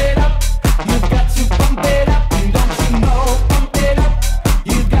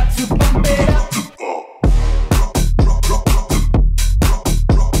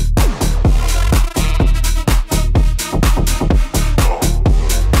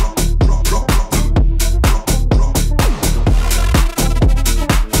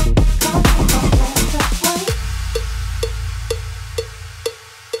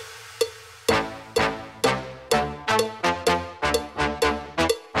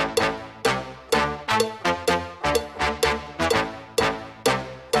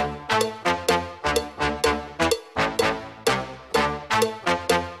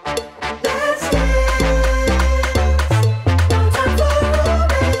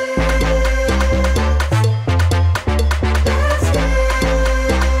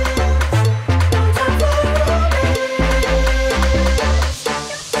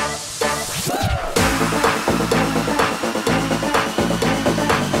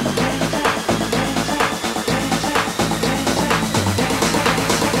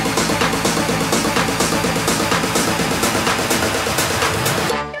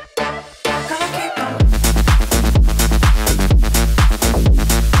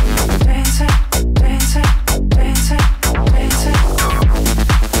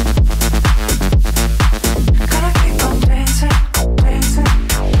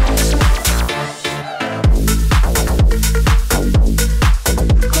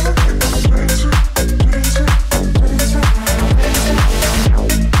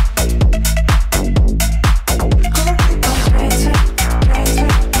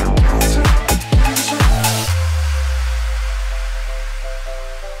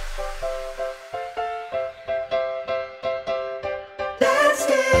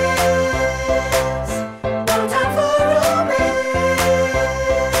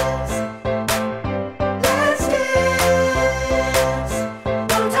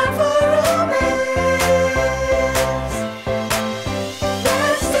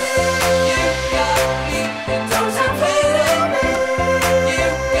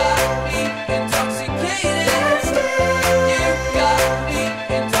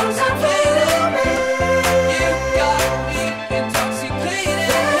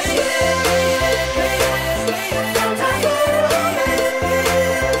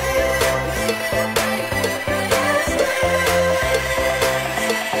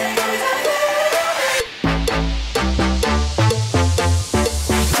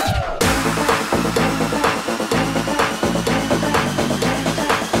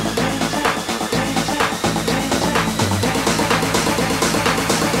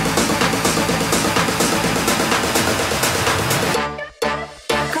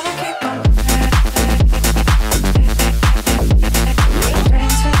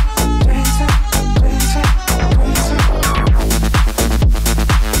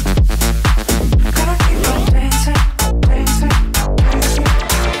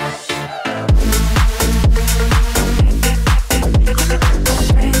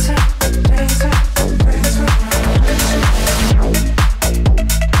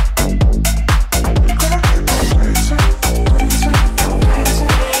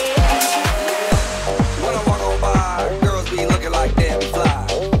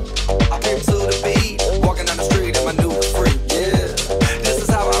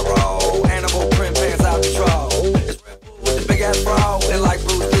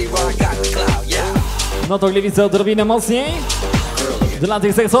 No to gliwice odrobinę mocniej. Dla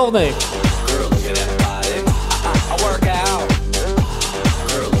tych seksownych.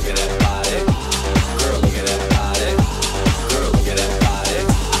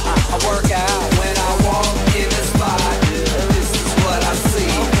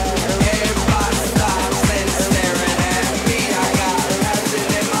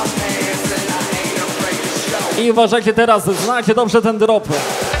 I uważajcie teraz, znacie dobrze ten drop.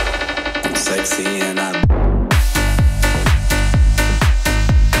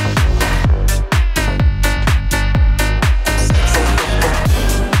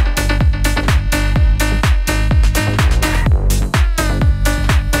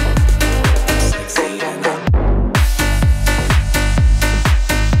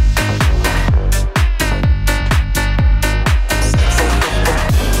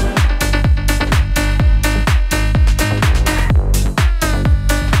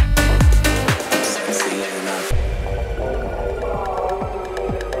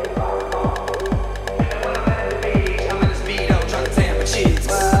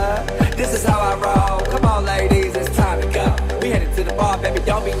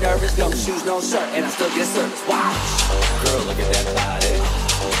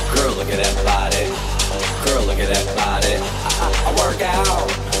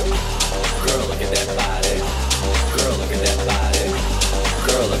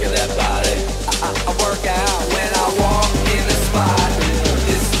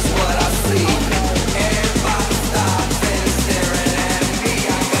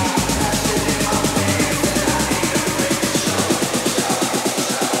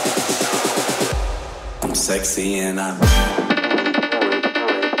 Sexy and I'm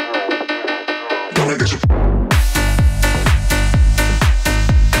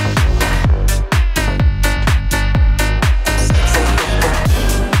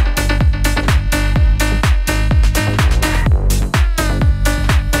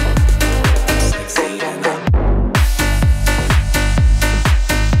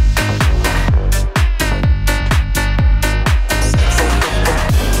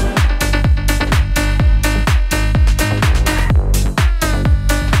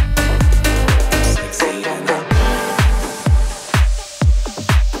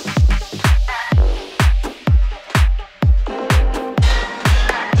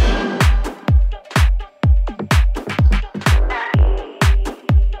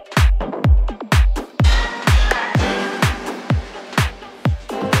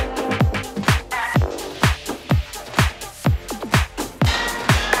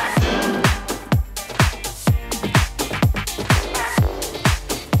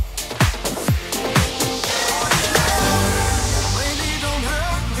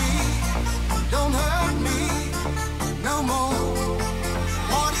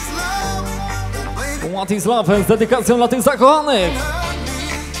What is Love z dedykacją dla tych zakochanych.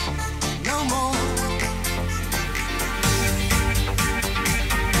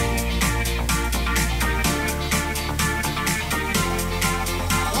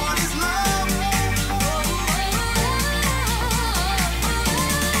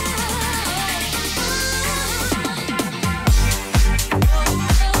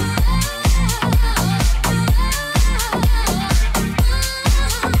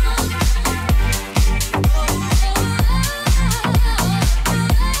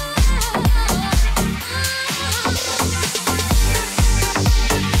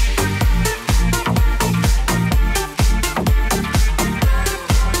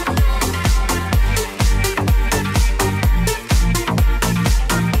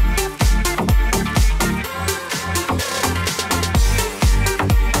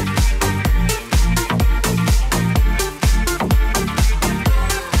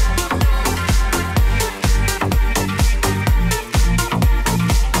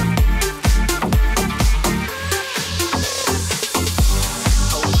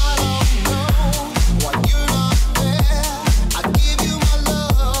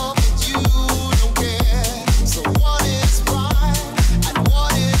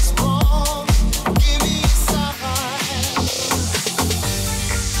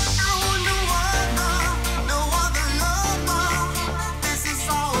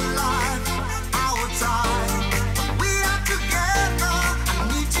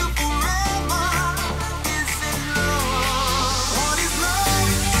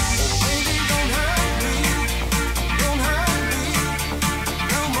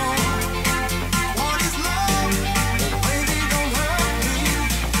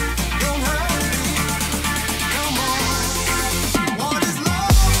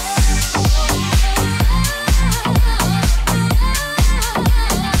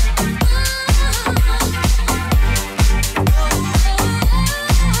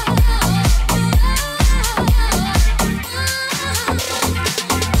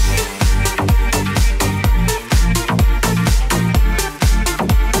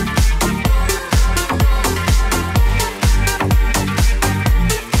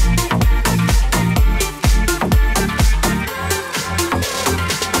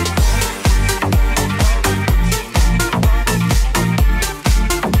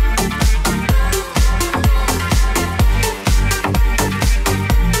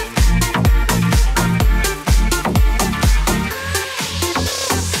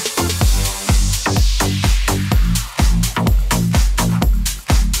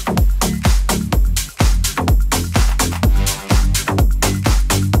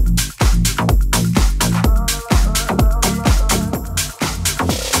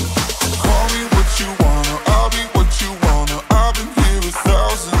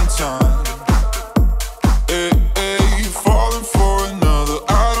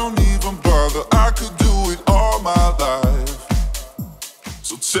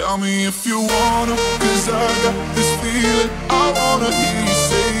 So tell me if you wanna, cause I got this feeling. I wanna hear you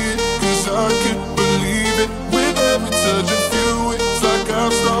say it, cause I can't believe it. With every touch of you, it's like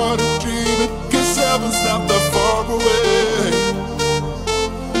I've started dreaming. Cause heaven's not that far away. And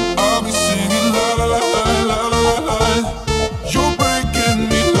I'll be singing la la la la la la la. You're breaking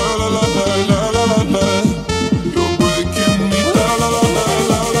me la la la la la la la la. You're breaking me la la la la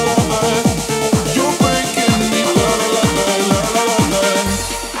la la la. You're breaking me la la la la la la la.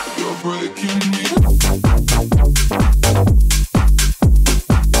 You're breaking me.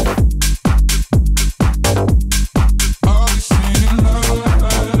 I'll be singing la la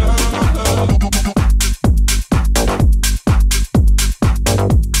la la la la.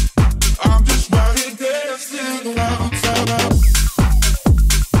 I'm just right here dancing around town.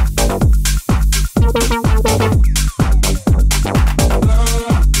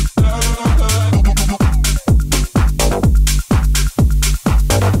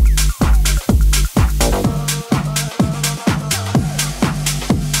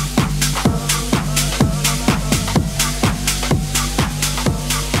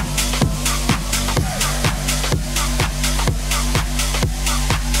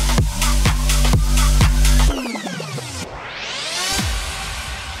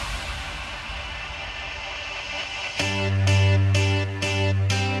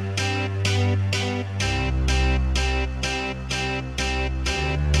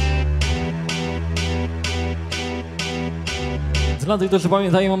 Dla tych, którzy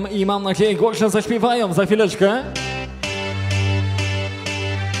pamiętają i mam nadzieję głośno zaśpiewają za chwileczkę.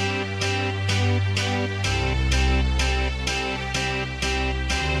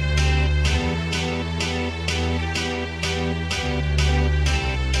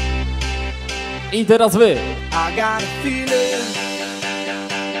 I teraz wy. I got a feeling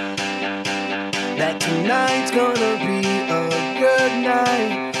that tonight's gonna be a good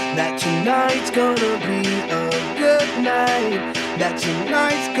night. That tonight's gonna be a good night. That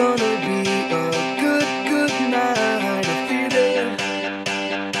tonight's gonna be a good night. A feeling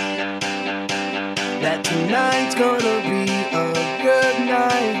that tonight's gonna be a good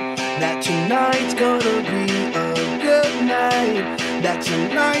night. That tonight's gonna be a good night. That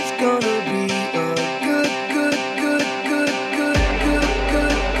tonight's gonna be a good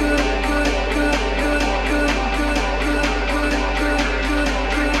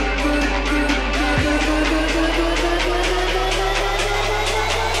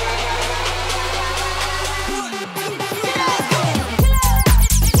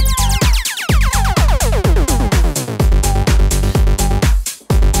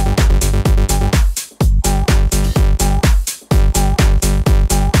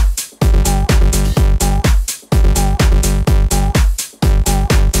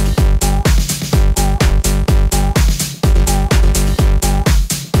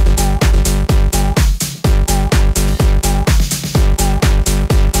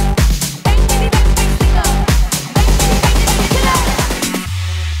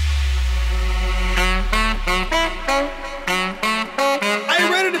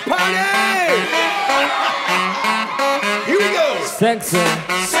Sex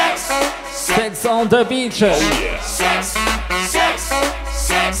on the beach. Sex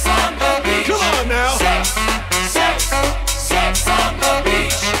on the beach. Come on now. Sex on the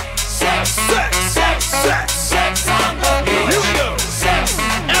beach. Sex on the beach. Here we go.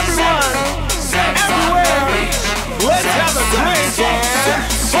 Everyone, everywhere, let's have a great time.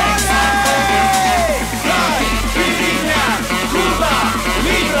 Party! Virginia, Cuba,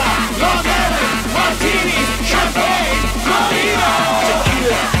 Libra, Long Island, Martini, Champagne, Florida.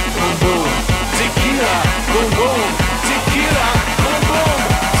 Tequila, boom boom. Tequila, boom boom. Tequila,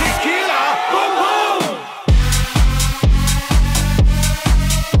 boom boom.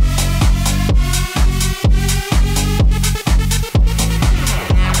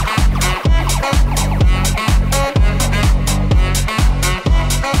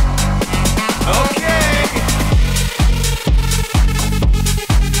 Okay.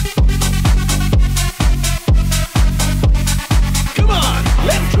 Come on,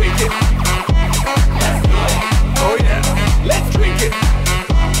 let's drink it. Let's do it. Oh yeah, let's drink it.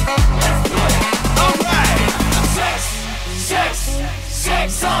 Let's do it. All right.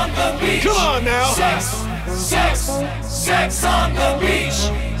 Sex on the beach. Come on now. Sex on the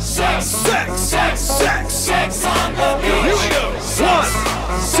beach. Sex on the beach. Here we go.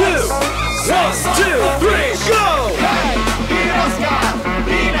 1, 2, 3, go. Hey, pirosca,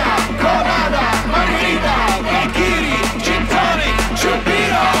 vina, colada, margarita, daiquiri, gin tonic,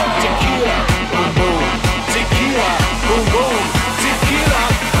 chupito. Tequila, boom boom. Tequila, boom boom. Tequila,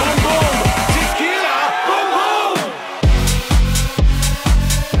 boom boom. Tequila, boom boom.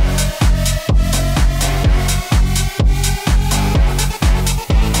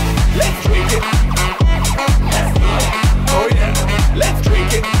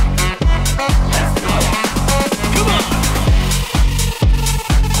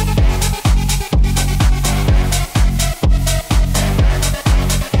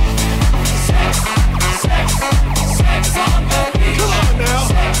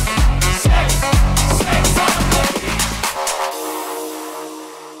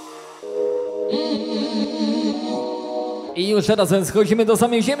 I już teraz schodzimy do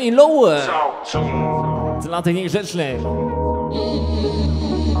samej ziemi, low. Dla tych niegrzecznych.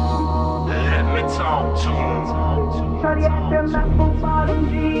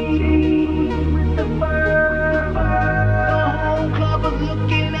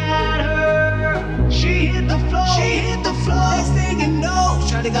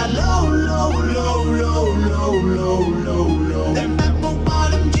 Shawty got low, low, low, low, low, low, low, low. Them apple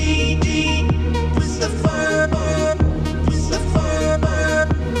bottom GG with the fur, with the fur.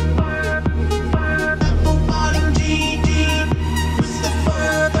 Apple bottom GG with the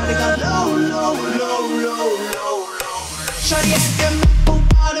fur. Shawty got low, low, low, low, low, low. Shawty got them apple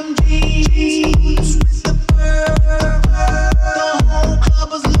bottom GGs with the fur. The whole club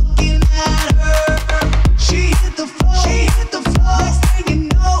was looking at her. She hit the floor, she hit the floor. Next thing you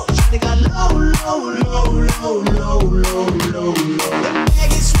know, shawty got low, low, low, low, low, low, low, low. The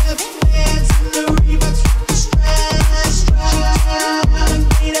baggy sweatpants and the Reeboks with the strap.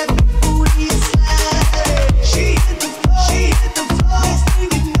 Made that booty slide. She hit the floor, she hit the floor. Next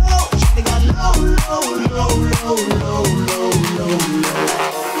thing you know, shawty got low, low, low, low, low, low, low, low.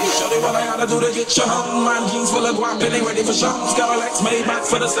 Shorty, what I gotta do to get you home? My jeans full of guap and they ready for shows. Got a Lex made back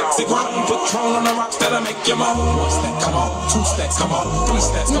for the sexy grown. Patron on the rocks that'll make you moan. One step, come on. Two steps, come on. Three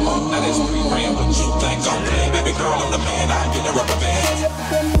steps, come on. Now there's 3 grand, but you think I'm playing. Baby girl, I'm the man. I get the rubber band.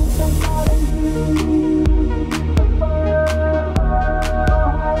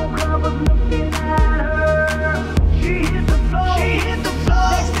 She hit the floor, she hit the floor.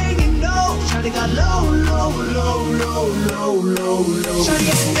 Next thing you know, shawty got low, low, low, low, low, low, low. Shawty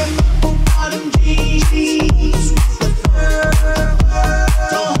got them apple bottom GGs with the fur.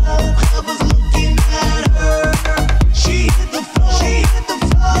 The whole club was looking at her. She hit the floor, she hit the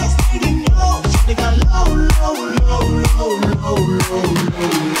floor. Next thing you know, shawty got low, low, low, low, low, low, low.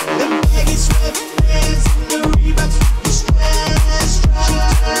 Them baggy sweatpants and the Reeboks with the strap.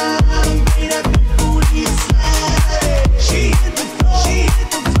 Made that booty slide. She hit the floor, she hit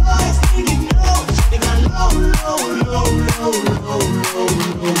the floor. Next thing you know, shawty got low, low, low, low, low, low,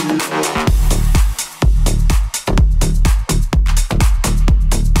 low.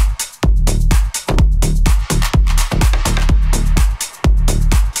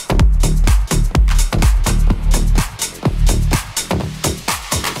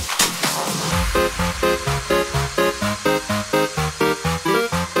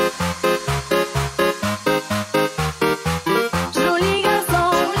 Joli garçon,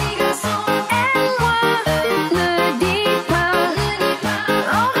 aime-moi, ne dis pas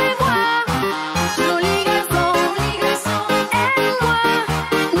au revoir. Joli garçon, aime-moi,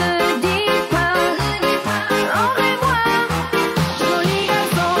 ne dis pas au revoir. Joli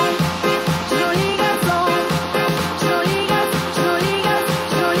garçon, joli garçon, joli garçon, joli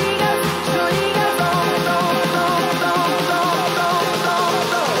garçon, joli garçon, joli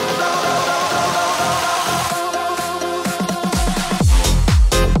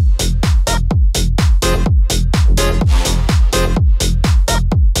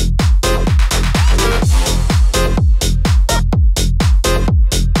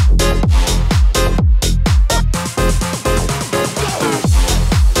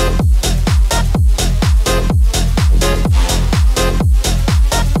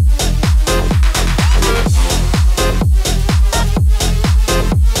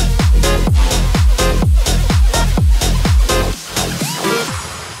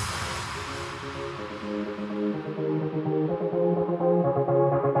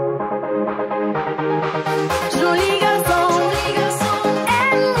Joli garçon,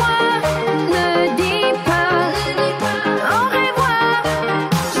 aime-moi, ne dis pas au revoir.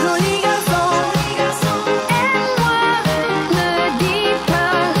 Joli garçon, aime-moi, ne dis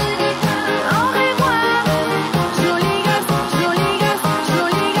pas au revoir. Joli garçon, joli garçon,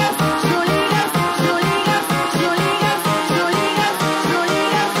 joli garçon, joli garçon, joli garçon, joli garçon, joli garçon, joli garçon,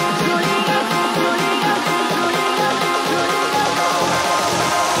 joli garçon, joli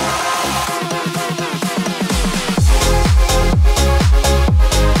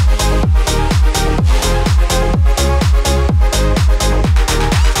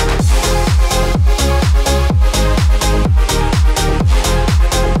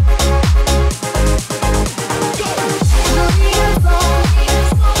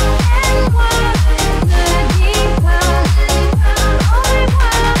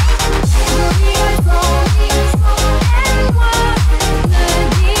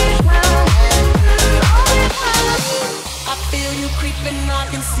I feel you creeping, I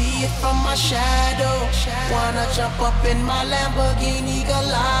can see it from my shadow. Wanna jump up in my Lamborghini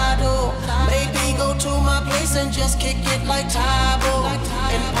Gallardo? Maybe go to my place and just kick it like Tybo.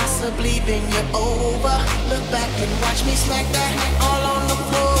 And possibly possibly been you over. Look back and watch me smack that all on the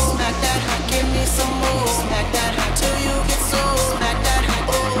floor. Smack that, give me some more. Smack that till you get so. Smack that,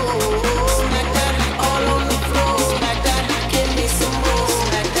 oh, smack that all on the floor. Smack that, give me some more.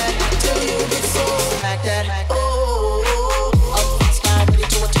 Smack that till you get so. Smack that, oh. Up front style, ready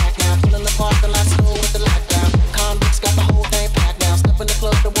to attack now. Pulling the parking lot slow with the lockdown. Convicts got the whole thing packed now. Step in the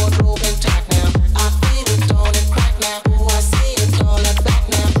club, the wardrobe intact now. I feel it dawn and crack now. Ooh, I see it all at back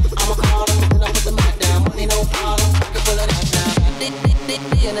now. I'ma call them, pull up with the Mac down. Money no problem, I can pull it out now.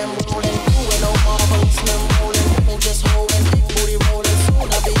 And I'm rolling, doing no marbles, them rolling, women just holding, big booty rolling.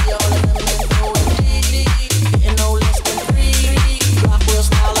 Soon I'll be all in them and rolling. Getting no less than 3. Rock real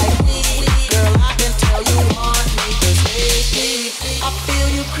style like me. Girl, I can tell you want me, 'cause lately I feel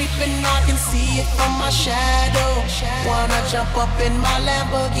you creeping, I can see it from my shadow. Wanna jump up in my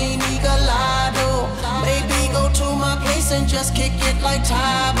Lamborghini Gallardo. Maybe go to my place and just kick it like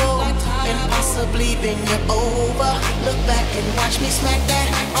Tybo. And possibly bend you over. Look back and watch me smack that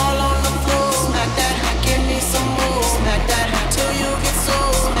all on the floor. Smack that, give me some more. Smack that till you get so.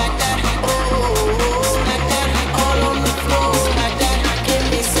 Smack that, oh, smack that all on the floor. Smack that, give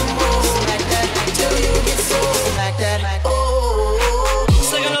me some more. Smack that till you get so. Smack that, oh.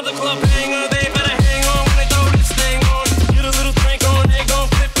 It's like another club hanger. They better hang on when they throw this thing on. Get a little drink on, they gon'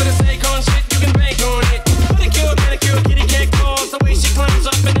 flip for the sake on shit. You can bank on it. Pedicure, manicure, kitty cat calls. The way she climbs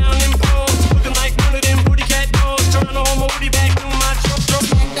up and down them poles. Looking like one of them booty cat dolls. Trying to hold my booty back through my truck.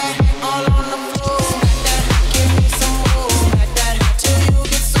 Smack that all on the floor. Smack that, give me some more. Smack that till you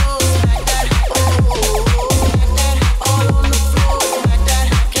get so. Smack that, oh. Smack that all on the floor. Smack that,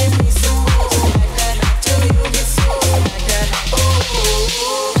 give me some more. Smack that till you get so. Smack that, oh.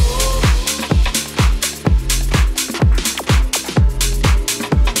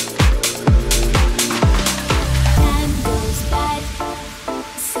 Time goes by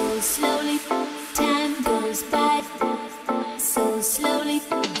so slowly. Time goes by so slowly.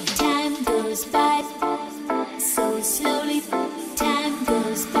 Time goes by so slowly. Time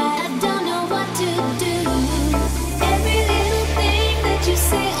goes by. I don't know what to do. Every little thing that you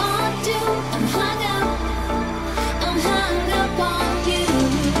say or do, I'm hung up on you.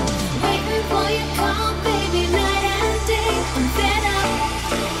 Waiting for your call, baby, night and day. I'm fed up.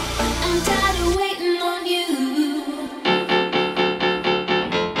 I'm tired of waiting on you.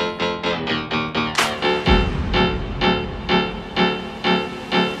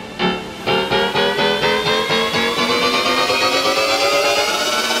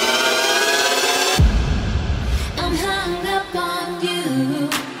 I'm hung up on you.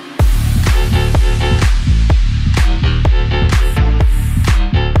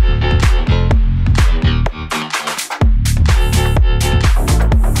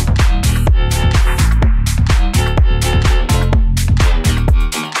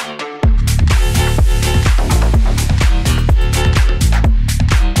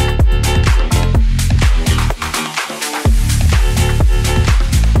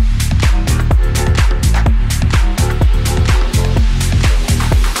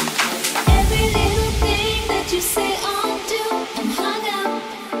 Every little thing that you say or do, I'm hung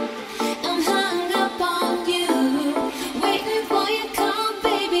up on you. Waiting for your call,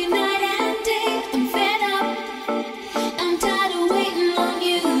 baby, night and day. I'm fed up. I'm tired of waiting on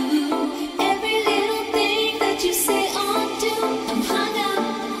you. Every little thing that you say or do, I'm hung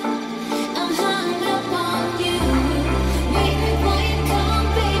up on you. Waiting for your call,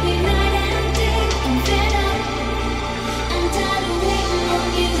 baby, night and day. I'm fed up. I'm tired of waiting on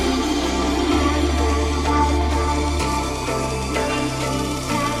you.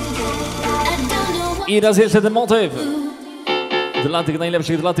 I raz jeszcze ten motyw. Dla tych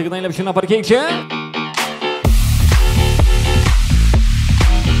najlepszych na parkiecie.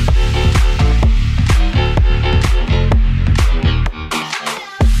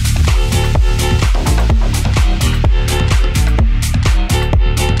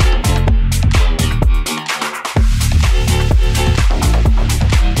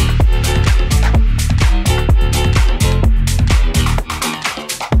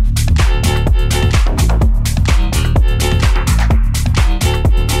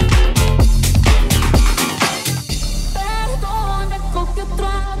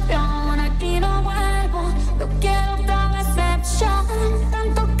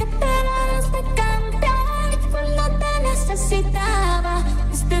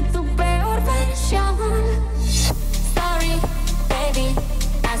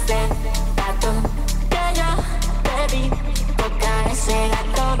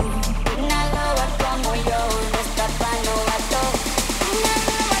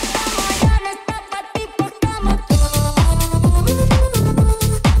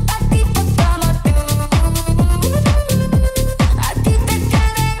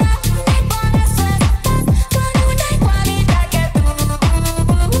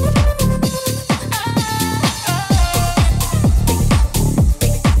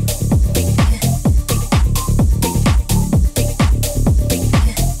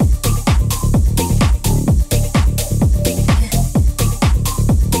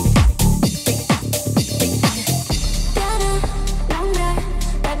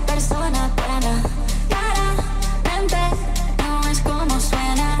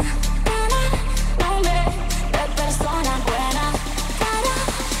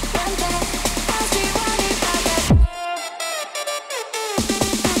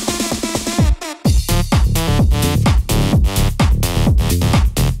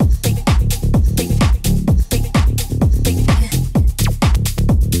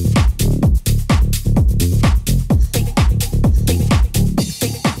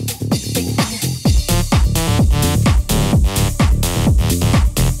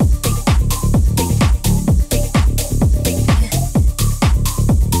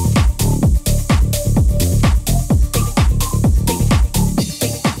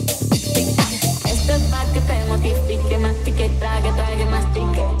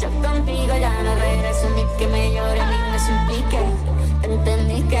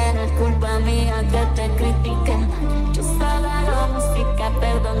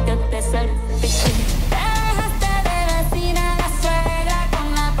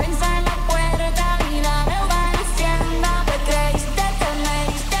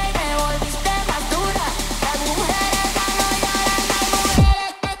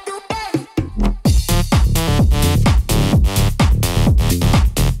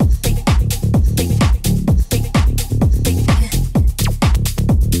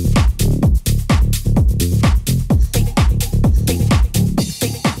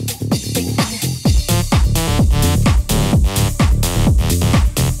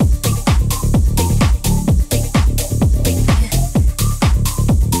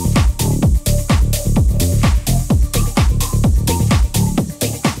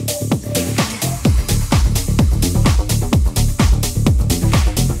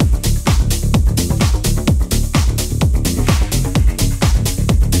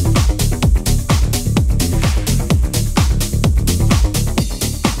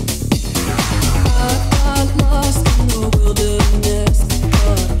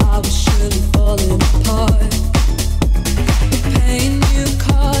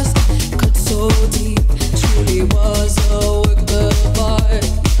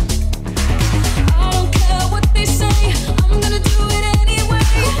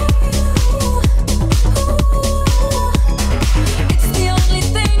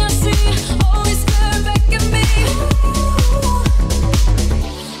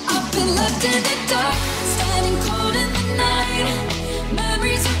 left in the dark, standing cold in the night.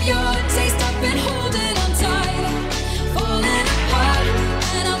 Memories of your taste I've been holding on tight, falling apart,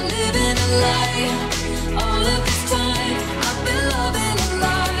 and I'm living a lie. All of this time I've been loving a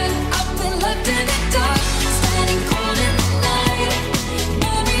lie. I've been left in the dark, standing cold in the night.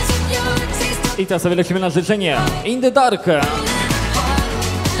 Memories of your taste. I teraz sobie lecimy na życzenie In the Dark.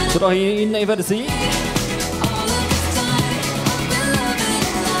 W trochę innej wersji.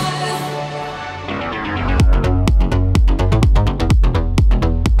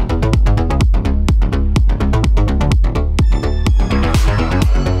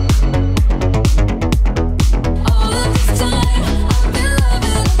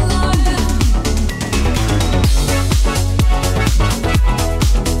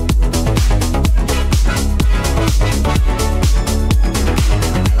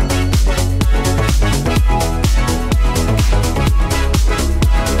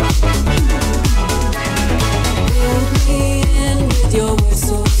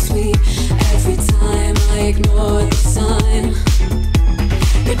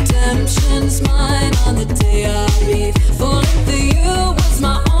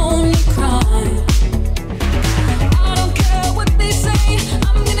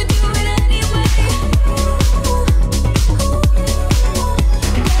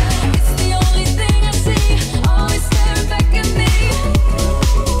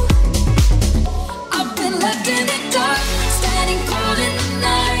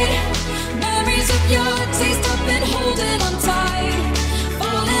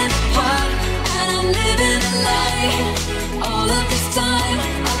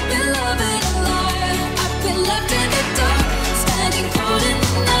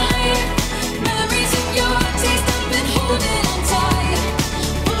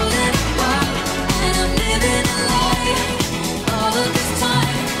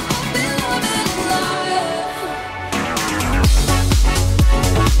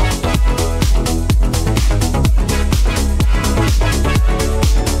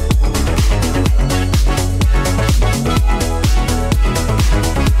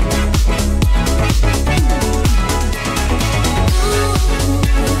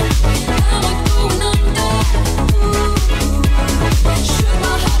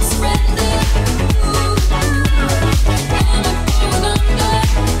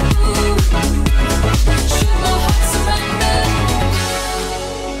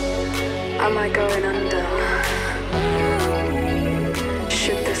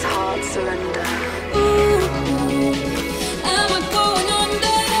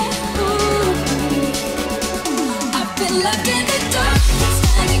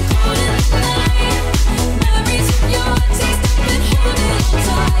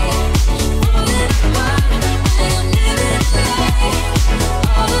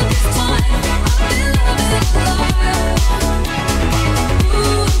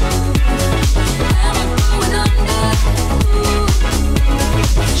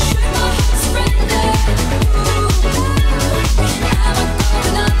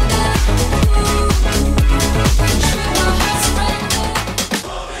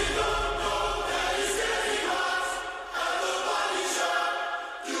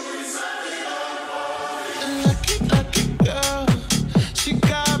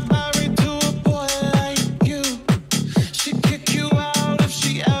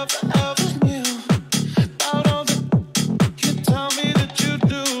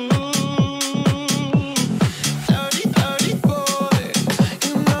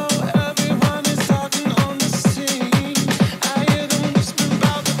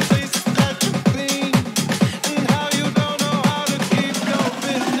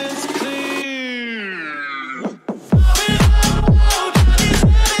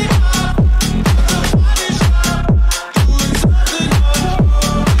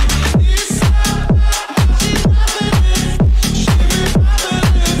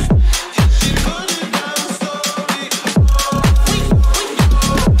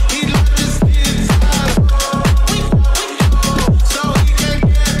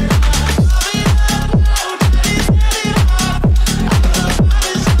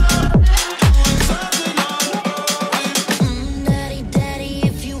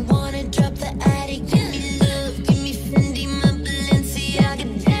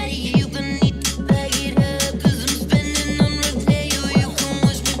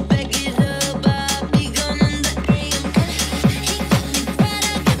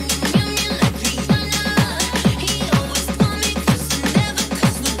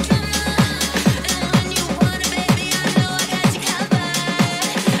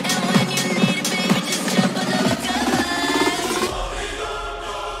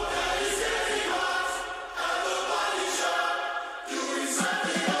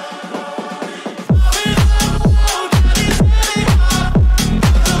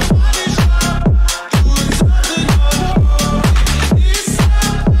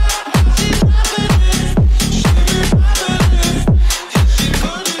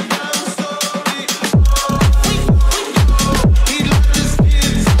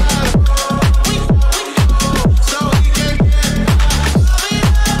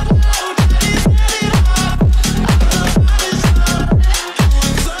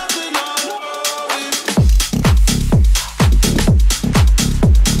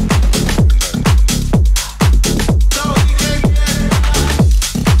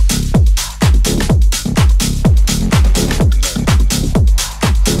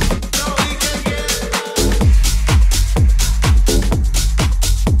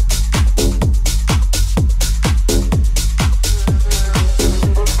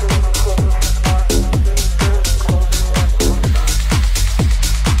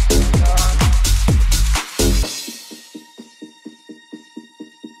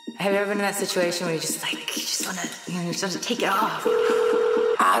 in that situation where you just wanna, you just wanna take it off.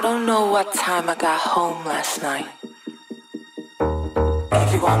 I don't know what time I got home last night.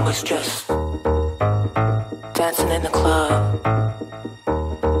 Everyone was just dancing in the club.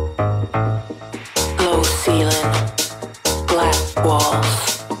 Low ceiling, black walls,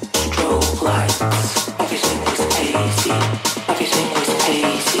 strobe lights. Everything was hazy. Everything was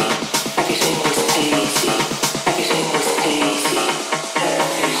hazy. Everything was hazy. Everything was hazy.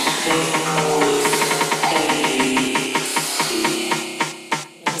 Everything was hazy.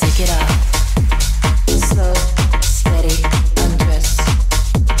 Take it off. Slow, steady, undress.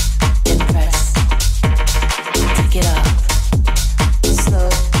 Impress. Take it off. Slow,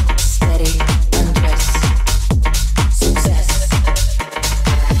 steady, undress. Success.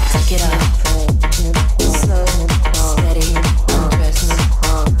 Take it off. Slow, steady, undress. Impress.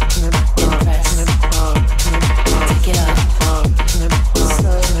 Take it off.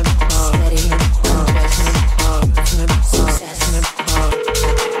 Slow, steady, undress. Success.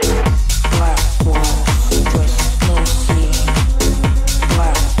 Black wall, just no ceiling.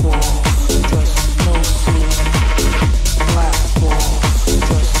 Black wall, just no ceiling. Black wall,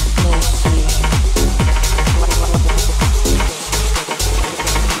 just no ceiling.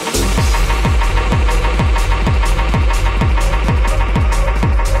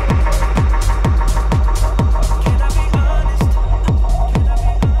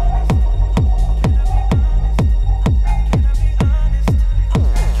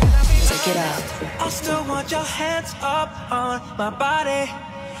 Take it off. I still want your hands up on my body.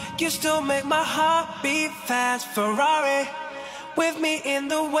 You still make my heart beat fast. Ferrari with me in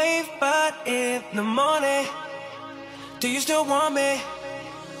the wave, but in the morning. Do you still want me?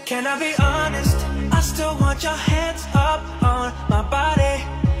 Can I be honest? I still want your hands up on my body.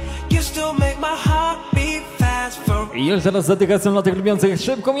 You still make my heart beat fast. I już teraz z dedykacją dla tych lubiących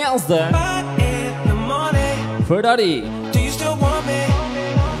szybką jazdę. But in the morning. Ferrari. Do you still want me?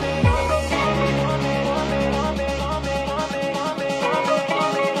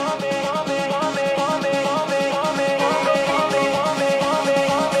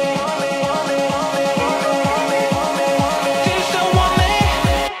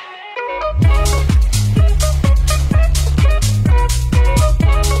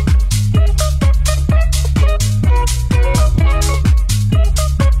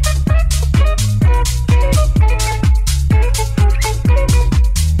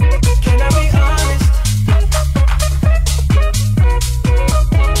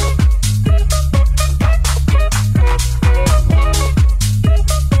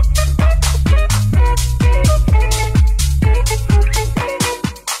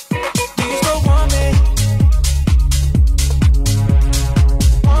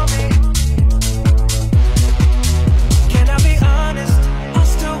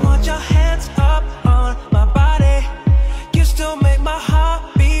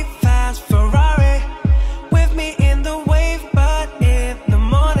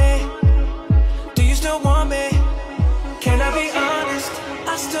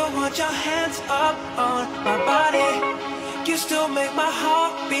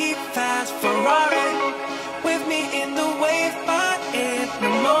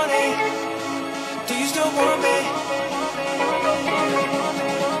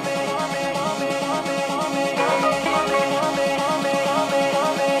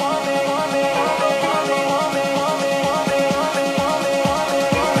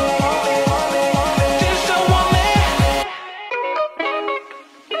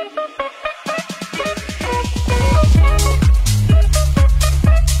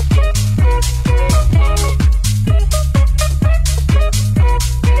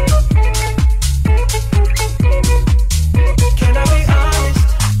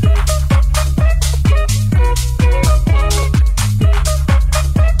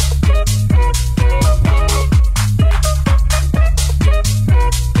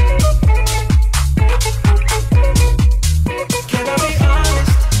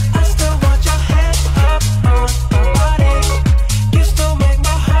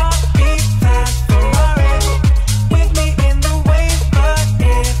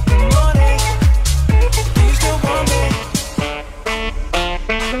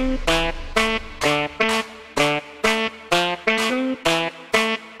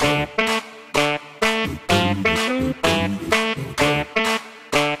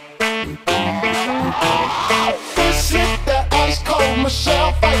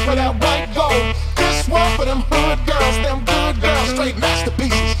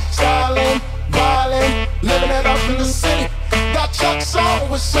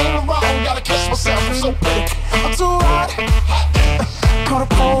 Call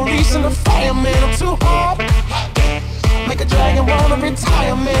the police and the man, I'm too hard. Make a dragon wanna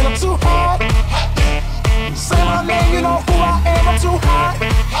retire, man, I'm too hard. Say my name, you know who I am, I'm too hot.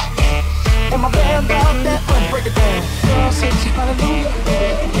 And my band brought that break it down. Girl, sing you hallelujah.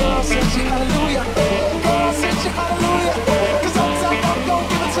 Girl, sing you hallelujah. Girl, sing you hallelujah. Cause I'm tough, I'm gon'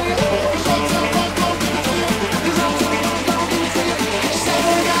 give it to you. Cause I'm tough, I'm gon' give it to you. Cause I'm tough, I'm gon' give it to you.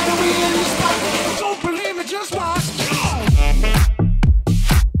 Saturday night and we in the spot. Don't believe me, just watch.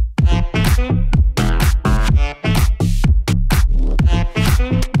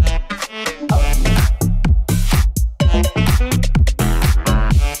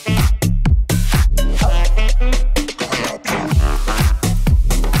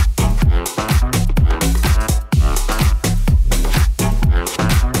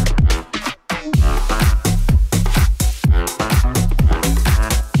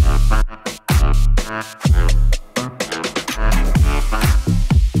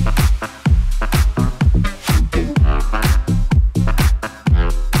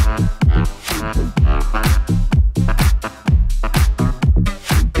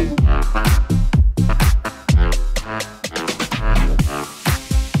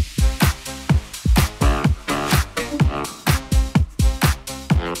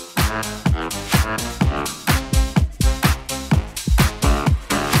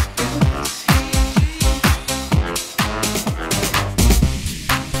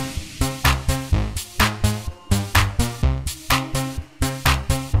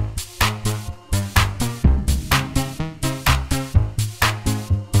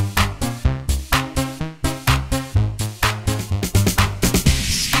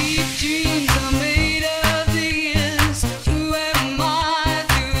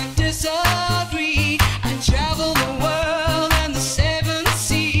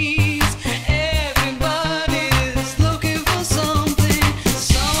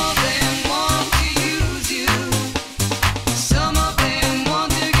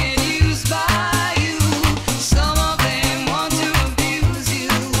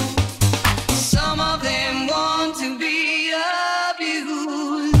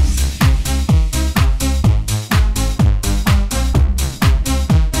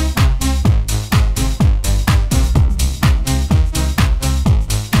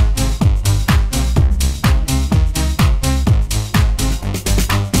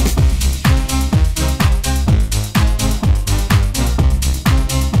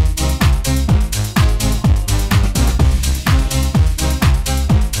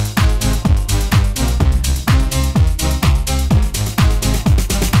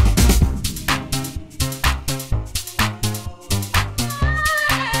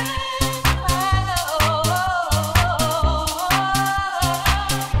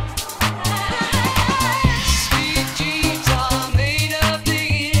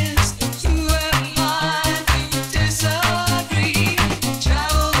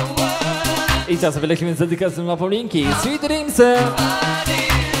 I teraz wylecimy z dedykacją na Paulinki. Sweet Dreams!